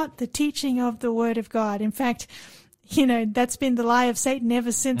that's not the teaching of the Word of God. In fact, that's been the lie of Satan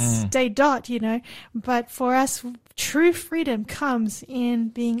ever since day dot, But for us, true freedom comes in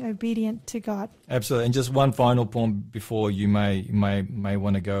being obedient to God. Absolutely. And just one final point before you may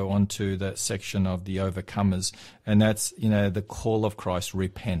want to go on to that section of the overcomers, and that's, the call of Christ,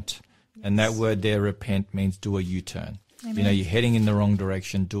 repent. Yes. And that word there, repent, means do a U-turn. Amen. You're heading in the wrong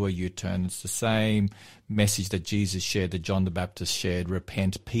direction, do a U-turn. It's the same message that Jesus shared, that John the Baptist shared,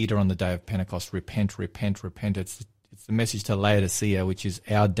 repent. Peter on the day of Pentecost, repent, repent, repent. It's the message to Laodicea, which is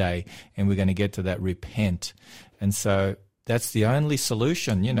our day, and we're going to get to that, repent. And so that's the only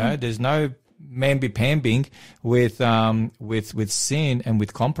solution, There's no mamby-pambing with sin and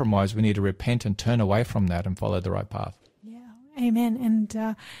with compromise. We need to repent and turn away from that and follow the right path. Amen. And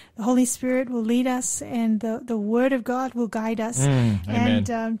the Holy Spirit will lead us, and the Word of God will guide us.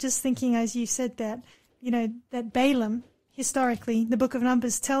 And just thinking, as you said that, that Balaam, historically, the book of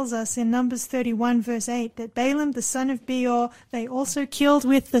Numbers tells us in Numbers 31 verse 8 that Balaam, the son of Beor, they also killed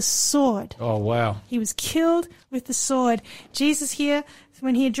with the sword. Oh, wow. He was killed with the sword. Jesus here,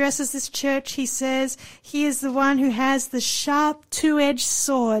 when he addresses this church, he says he is the one who has the sharp two-edged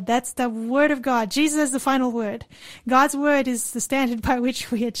sword. That's the word of God. Jesus has the final word. God's word is the standard by which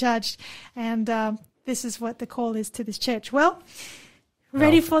we are judged. And this is what the call is to this church. Well,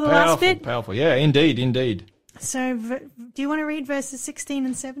 ready for the last bit? Powerful. Yeah, indeed. So do you want to read verses 16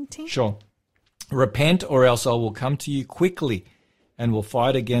 and 17? Sure. Repent, or else I will come to you quickly and will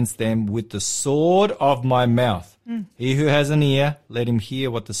fight against them with the sword of my mouth. He who has an ear, let him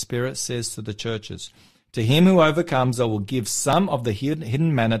hear what the Spirit says to the churches. To him who overcomes, I will give some of the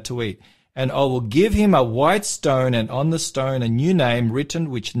hidden manna to eat, and I will give him a white stone, and on the stone a new name written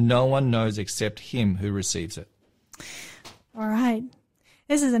which no one knows except him who receives it. All right.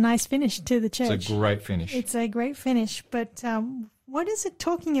 This is a nice finish to the church. It's a great finish. It's a great finish. But what is it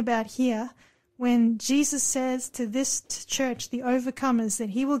talking about here when Jesus says to this church, the overcomers,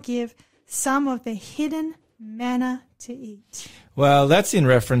 that he will give some of the hidden manna to eat? Well, that's in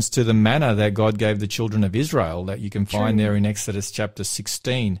reference to the manna that God gave the children of Israel that you can find there in Exodus chapter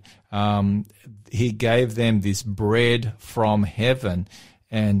 16. He gave them this bread from heaven,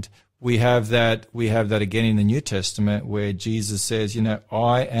 and we have that again in the New Testament where Jesus says,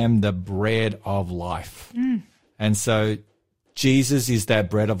 I am the bread of life. And so Jesus is that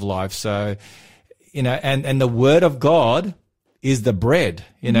bread of life. So, and the word of God is the bread.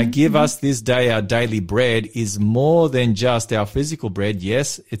 Give us this day our daily bread is more than just our physical bread.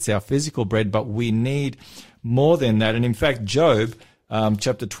 Yes, it's our physical bread, but we need more than that. And in fact, Job,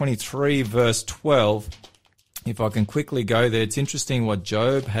 chapter 23, verse 12, if I can quickly go there, it's interesting what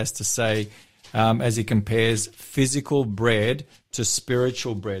Job has to say as he compares physical bread to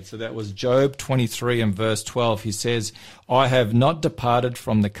spiritual bread. So that was Job 23 and verse 12. He says, I have not departed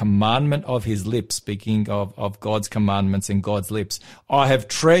from the commandment of his lips, speaking of God's commandments and God's lips. I have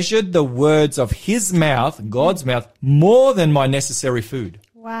treasured the words of his mouth, God's mouth, more than my necessary food.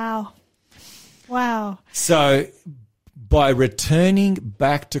 Wow. So by returning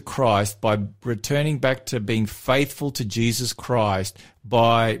back to Christ, by returning back to being faithful to Jesus Christ,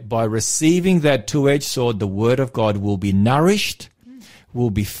 by receiving that two-edged sword, the Word of God will be nourished, will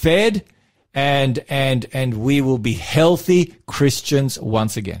be fed, and we will be healthy Christians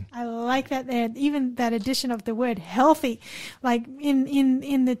once again. I like that there, even that addition of the word healthy, like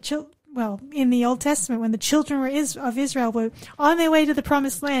in the Old Testament, when the children of Israel were on their way to the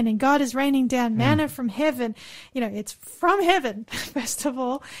promised land and God is raining down manna from heaven, it's from heaven, first of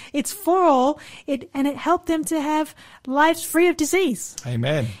all. It's for all. It helped them to have lives free of disease.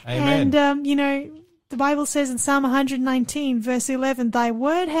 Amen. And, the Bible says in Psalm 119, verse 11, Thy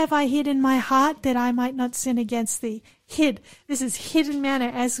word have I hid in my heart that I might not sin against thee. Hid. This is hidden manna.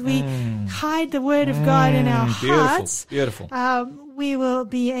 As we hide the word of God in our hearts, beautiful. We will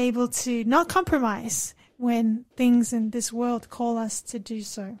be able to not compromise when things in this world call us to do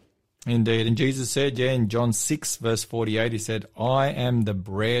so. Indeed. And Jesus said, in John 6, verse 48, he said, I am the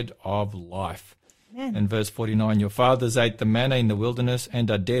bread of life. Amen. And verse 49, your fathers ate the manna in the wilderness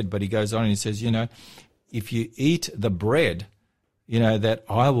and are dead. But he goes on and he says, if you eat the bread, that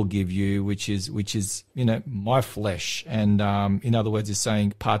I will give you, which is my flesh. And in other words, he's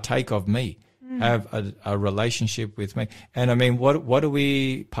saying, partake of me. Have a relationship with me. And what do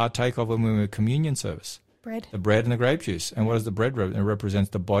we partake of when we're in a communion service? Bread. The bread and the grape juice. And what does the bread represent? It represents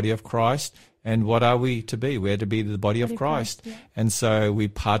the body of Christ, And what are we to be? We're to be the body of Christ. Yeah. And so we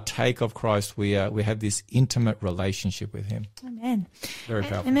partake of Christ. We have this intimate relationship with him. Amen. Very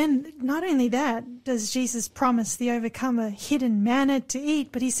powerful. And then not only that does Jesus promise the overcomer hidden manna to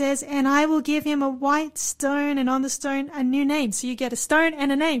eat, but he says, and I will give him a white stone, and on the stone a new name. So you get a stone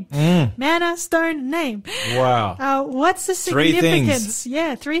and a name. Manna, stone, name. Wow. What's the Three significance? things.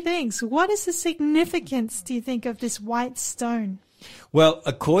 Yeah, 3 things. What is the significance, do you think, of this white stone? Well,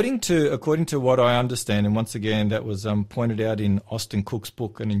 according to what I understand, and once again, that was pointed out in Austin Cook's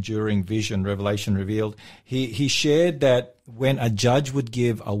book, An Enduring Vision, Revelation Revealed. He shared that when a judge would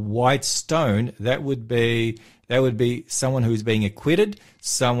give a white stone, that would be someone who is being acquitted,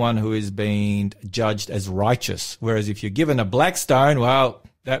 someone who is being judged as righteous. Whereas if you're given a black stone, well,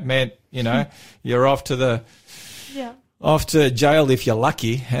 that meant you're off to jail if you're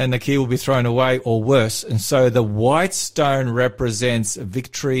lucky, and the key will be thrown away or worse. And so the white stone represents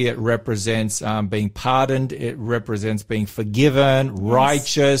victory. It represents being pardoned. It represents being forgiven,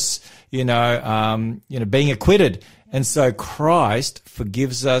 righteous, being acquitted. And so Christ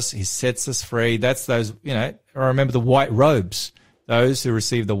forgives us. He sets us free. That's those, I remember the white robes. Those who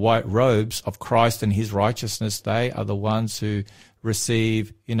receive the white robes of Christ and his righteousness, they are the ones who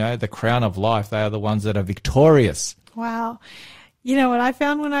receive, the crown of life. They are the ones that are victorious. Wow. You know what I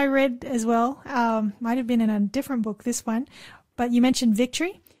found when I read as well, might have been in a different book, this one, but you mentioned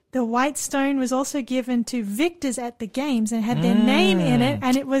victory. The white stone was also given to victors at the games and had their name in it.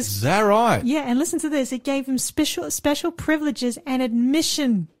 And it was... Is that right? Yeah, and listen to this. It gave them special privileges and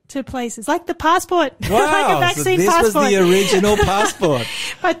admission to places, like the passport. Wow. Like a vaccine passport. This was the original passport.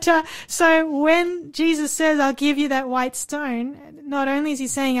 But so when Jesus says, I'll give you that white stone, not only is he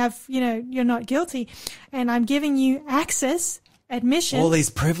saying, you're not guilty, and I'm giving you access, admission. All these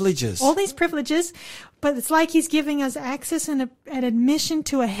privileges. But it's like he's giving us access and an admission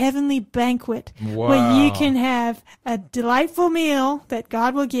to a heavenly banquet. Wow. Where you can have a delightful meal that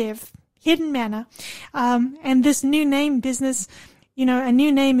God will give, hidden manna. And this new name business, a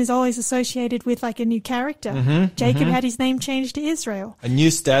new name is always associated with like a new character. Jacob had his name changed to Israel. A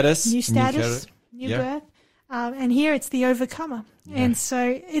new status. New birth. And here it's the overcomer. Yeah. And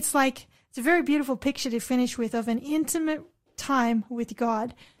so it's a very beautiful picture to finish with of an intimate time with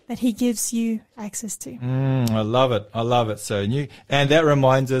God that he gives you access to. I love it. So and that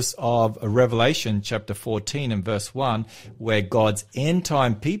reminds us of Revelation chapter 14 and verse 1, where God's end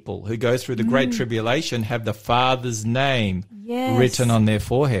time people who go through the great tribulation have the Father's name written on their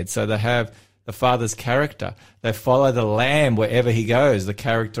forehead. So they have the Father's character. They follow the Lamb wherever he goes, the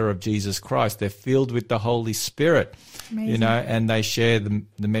character of Jesus Christ. They're filled with the Holy Spirit. Amazing. And they share the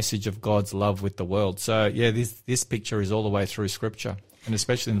message of God's love with the world. So this picture is all the way through Scripture, and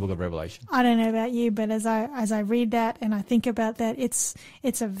especially in the book of Revelation. I don't know about you, but as I read that and I think about that, it's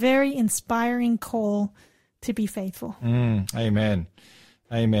a very inspiring call to be faithful. Amen.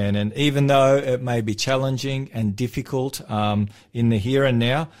 And even though it may be challenging and difficult in the here and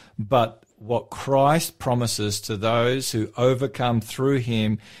now, but what Christ promises to those who overcome through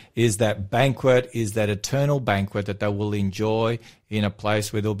him is that banquet, is that eternal banquet that they will enjoy in a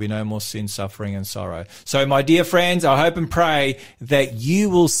place where there'll be no more sin, suffering, and sorrow. So, my dear friends, I hope and pray that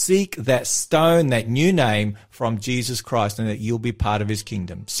you will seek that stone, that new name from Jesus Christ, and that you'll be part of his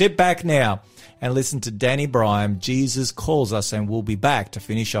kingdom. Sit back now and listen to Danny Bryan. Jesus calls us, and we'll be back to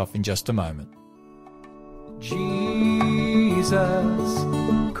finish off in just a moment. Jesus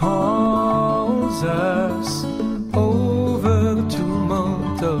calls us over the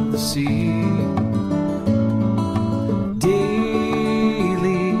tumult of the sea.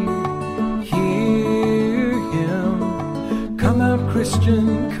 Daily hear him. Come out,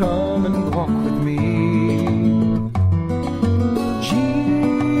 Christian, come and walk with me.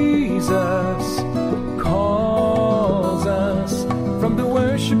 Jesus calls us from the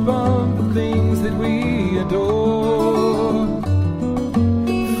worship of the things that we adore.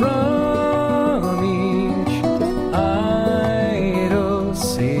 From each idol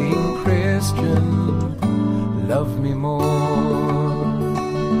saying, Christian, love me more.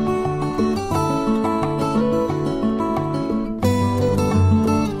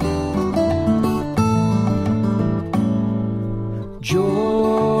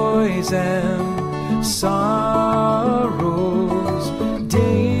 Joys and sorrows,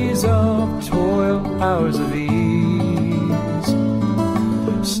 days of toil, hours of ease.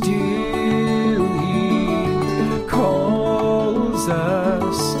 Still he calls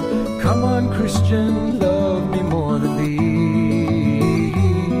us, come on, Christian, love me more than these.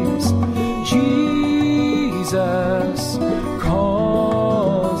 Jesus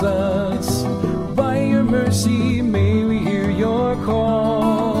calls us, by your mercy may we hear your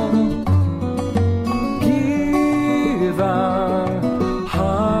call.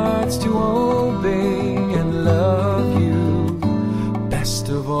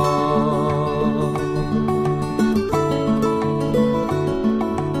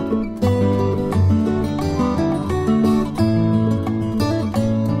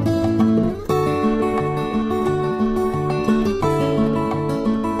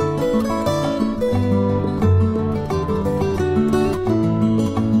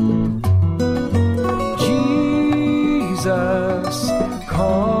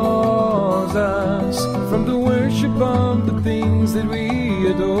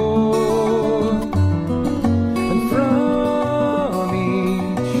 adore. And from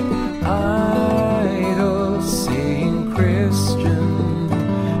each idol sing, Christian,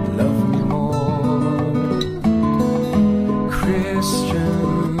 love me more.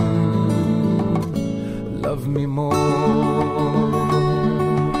 Christian, love me more.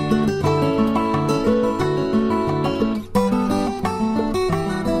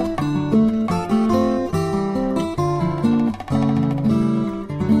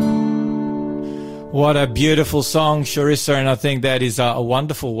 What a beautiful song, Charissa, and I think that is a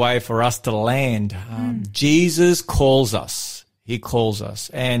wonderful way for us to land. Jesus calls us. He calls us.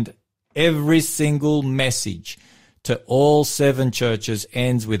 And every single message to all 7 churches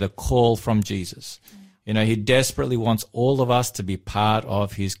ends with a call from Jesus. You know, he desperately wants all of us to be part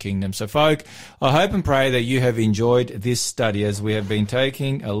of his kingdom. So, folk, I hope and pray that you have enjoyed this study as we have been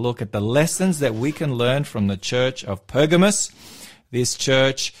taking a look at the lessons that we can learn from the church of Pergamos. This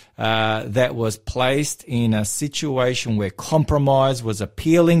church that was placed in a situation where compromise was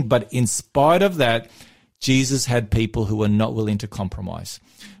appealing, but in spite of that, Jesus had people who were not willing to compromise.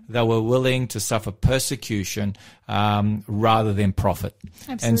 They were willing to suffer persecution rather than profit.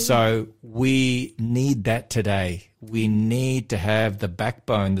 Absolutely. And so we need that today. We need to have the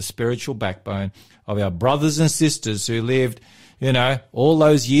backbone, the spiritual backbone of our brothers and sisters who lived, you know, all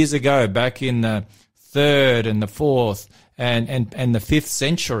those years ago, back in the 3rd and the 4th and the 5th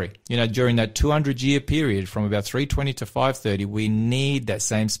century, you know, during that 200-year period from about 320 to 530, we need that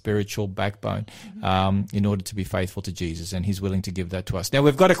same spiritual backbone in order to be faithful to Jesus, and he's willing to give that to us. Now,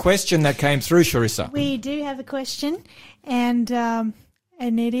 we've got a question that came through, Charissa. We do have a question, and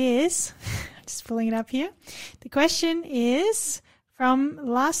it is, just pulling it up here. The question is from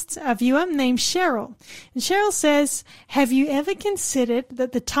a viewer named Cheryl. And Cheryl says, have you ever considered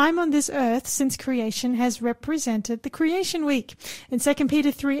that the time on this earth since creation has represented the creation week? In 2 Peter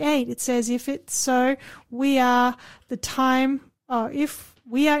 3:8, it says, if it's so, we are in the time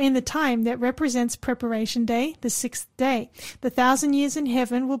that represents preparation day, the 6th day. The 1,000 years in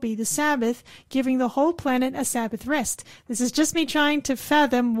heaven will be the Sabbath, giving the whole planet a Sabbath rest. This is just me trying to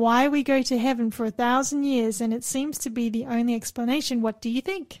fathom why we go to heaven for 1,000 years, and it seems to be the only explanation. What do you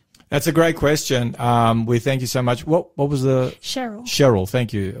think? That's a great question. We thank you so much. What was the... Cheryl,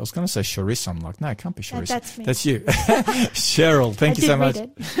 thank you. I was going to say Charissa. I'm like, no, it can't be Charissa. That's me. That's you. Cheryl, thank you so much.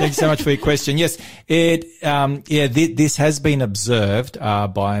 Thank you so much for your question. Yes, this has been observed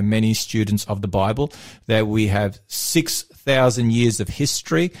by many students of the Bible, that we have 6,000 years of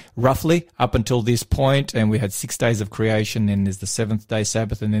history, roughly, up until this point, and we had 6 days of creation, and there's the 7th day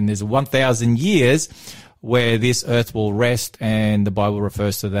Sabbath, and then there's 1,000 years where this earth will rest, and the Bible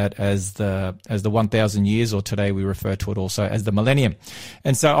refers to that as the 1,000 years, or today we refer to it also as the millennium.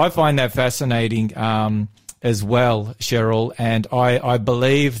 And so I find that fascinating as well, Cheryl, and I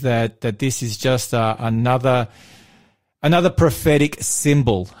believe that this is just another prophetic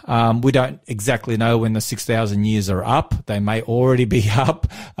symbol. We don't exactly know when the 6,000 years are up. They may already be up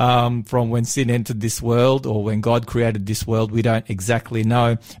from when sin entered this world, or when God created this world. We don't exactly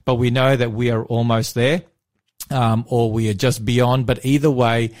know, but we know that we are almost there. Or we are just beyond, but either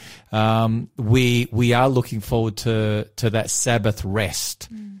way, we are looking forward to that Sabbath rest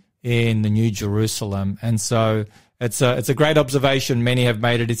in the New Jerusalem. And so it's a great observation. Many have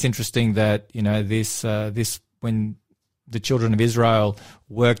made it. It's interesting that, you know, this when the children of Israel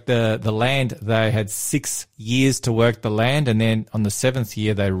worked the land, they had 6 years to work the land, and then on the 7th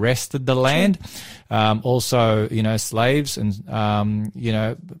year they rested the land. Also, you know, slaves and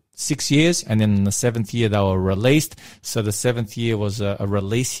 6 years, and then in the 7th year they were released. So the 7th year was a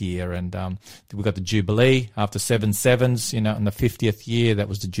release year, and we got the Jubilee after 7 sevens. You know, in the 50th year that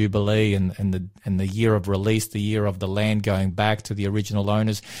was the Jubilee, and the year of release, the year of the land going back to the original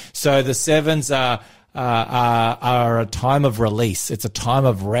owners. So the sevens are a time of release. It's a time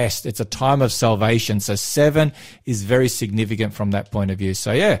of rest. It's a time of salvation. So 7 is very significant from that point of view.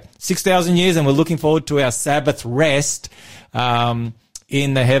 So yeah, 6,000 years, and we're looking forward to our Sabbath rest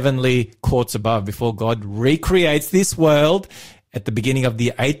in the heavenly courts above, before God recreates this world at the beginning of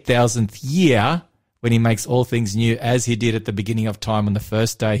the 8,000th year, when he makes all things new, as he did at the beginning of time on the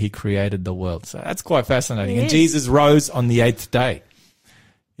first day he created the world. So that's quite fascinating. And Jesus rose on the 8th day,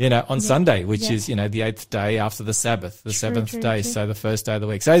 you know, on Sunday, which is, you know, the 8th day after the Sabbath, the 7th day, so the first day of the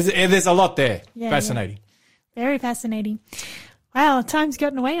week. So there's a lot there. Fascinating. Yeah. Very fascinating. Wow, time's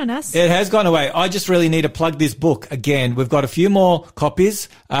gotten away on us. It has gone away. I just really need to plug this book again. We've got a few more copies,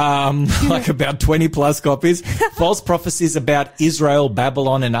 like about 20 plus copies. False Prophecies About Israel,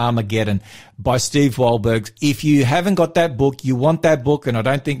 Babylon, and Armageddon by Steve Wahlberg. If you haven't got that book, you want that book, and I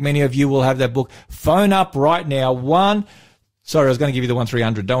don't think many of you will have that book, phone up right now, Sorry, I was going to give you the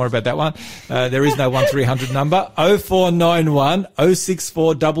 1300. Don't worry about that one. There is no 1300 number. 0491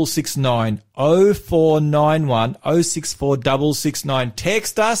 064 669. 0491 064 669.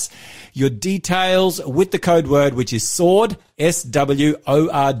 Text us your details with the code word, which is SWORD,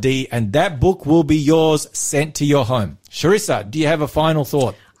 SWORD, and that book will be yours, sent to your home. Sharissa, do you have a final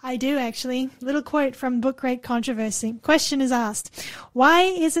thought? I do, actually. Little quote from Book Great Controversy. Question is asked, why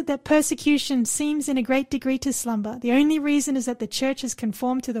is it that persecution seems in a great degree to slumber? The only reason is that the church has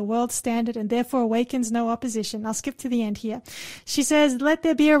conformed to the world's standard and therefore awakens no opposition. I'll skip to the end here. She says, let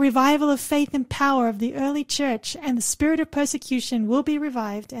there be a revival of faith and power of the early church, and the spirit of persecution will be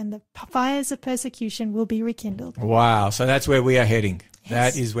revived, and the fires of persecution will be rekindled. Wow. So that's where we are heading.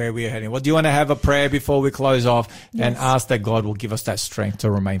 That is where we are heading. Well, do you want to have a prayer before we close off and ask that God will give us that strength to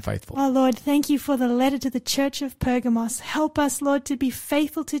remain faithful? Oh, Lord, thank you for the letter to the Church of Pergamos. Help us, Lord, to be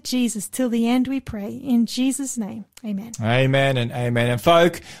faithful to Jesus till the end, we pray. In Jesus' name, amen. Amen and amen. And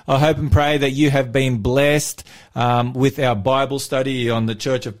folk, I hope and pray that you have been blessed with our Bible study on the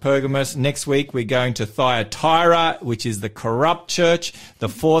Church of Pergamos. Next week, we're going to Thyatira, which is the corrupt church, the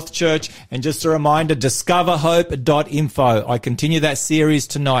fourth church. And just a reminder, discoverhope.info. I continue that series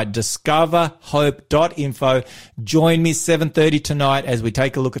tonight, discoverhope.info. Join me 7:30 tonight as we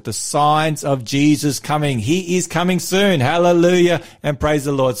take a look at the signs of Jesus coming. He is coming soon. Hallelujah and praise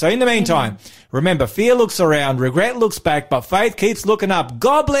the Lord. So in the meantime, remember, fear looks around, regret looks back, but faith keeps looking up.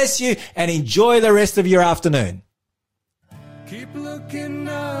 God bless you and enjoy the rest of your afternoon. Keep looking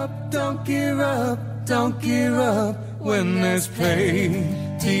up, don't give up when there's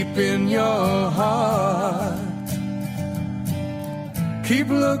pain deep in your heart. Keep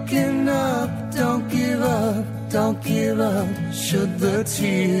looking up, don't give up should the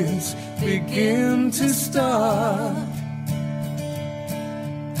tears begin to start.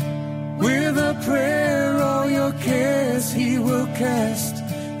 With a prayer, all your cares He will cast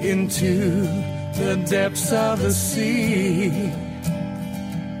into the depths of the sea.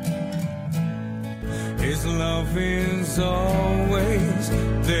 His love is always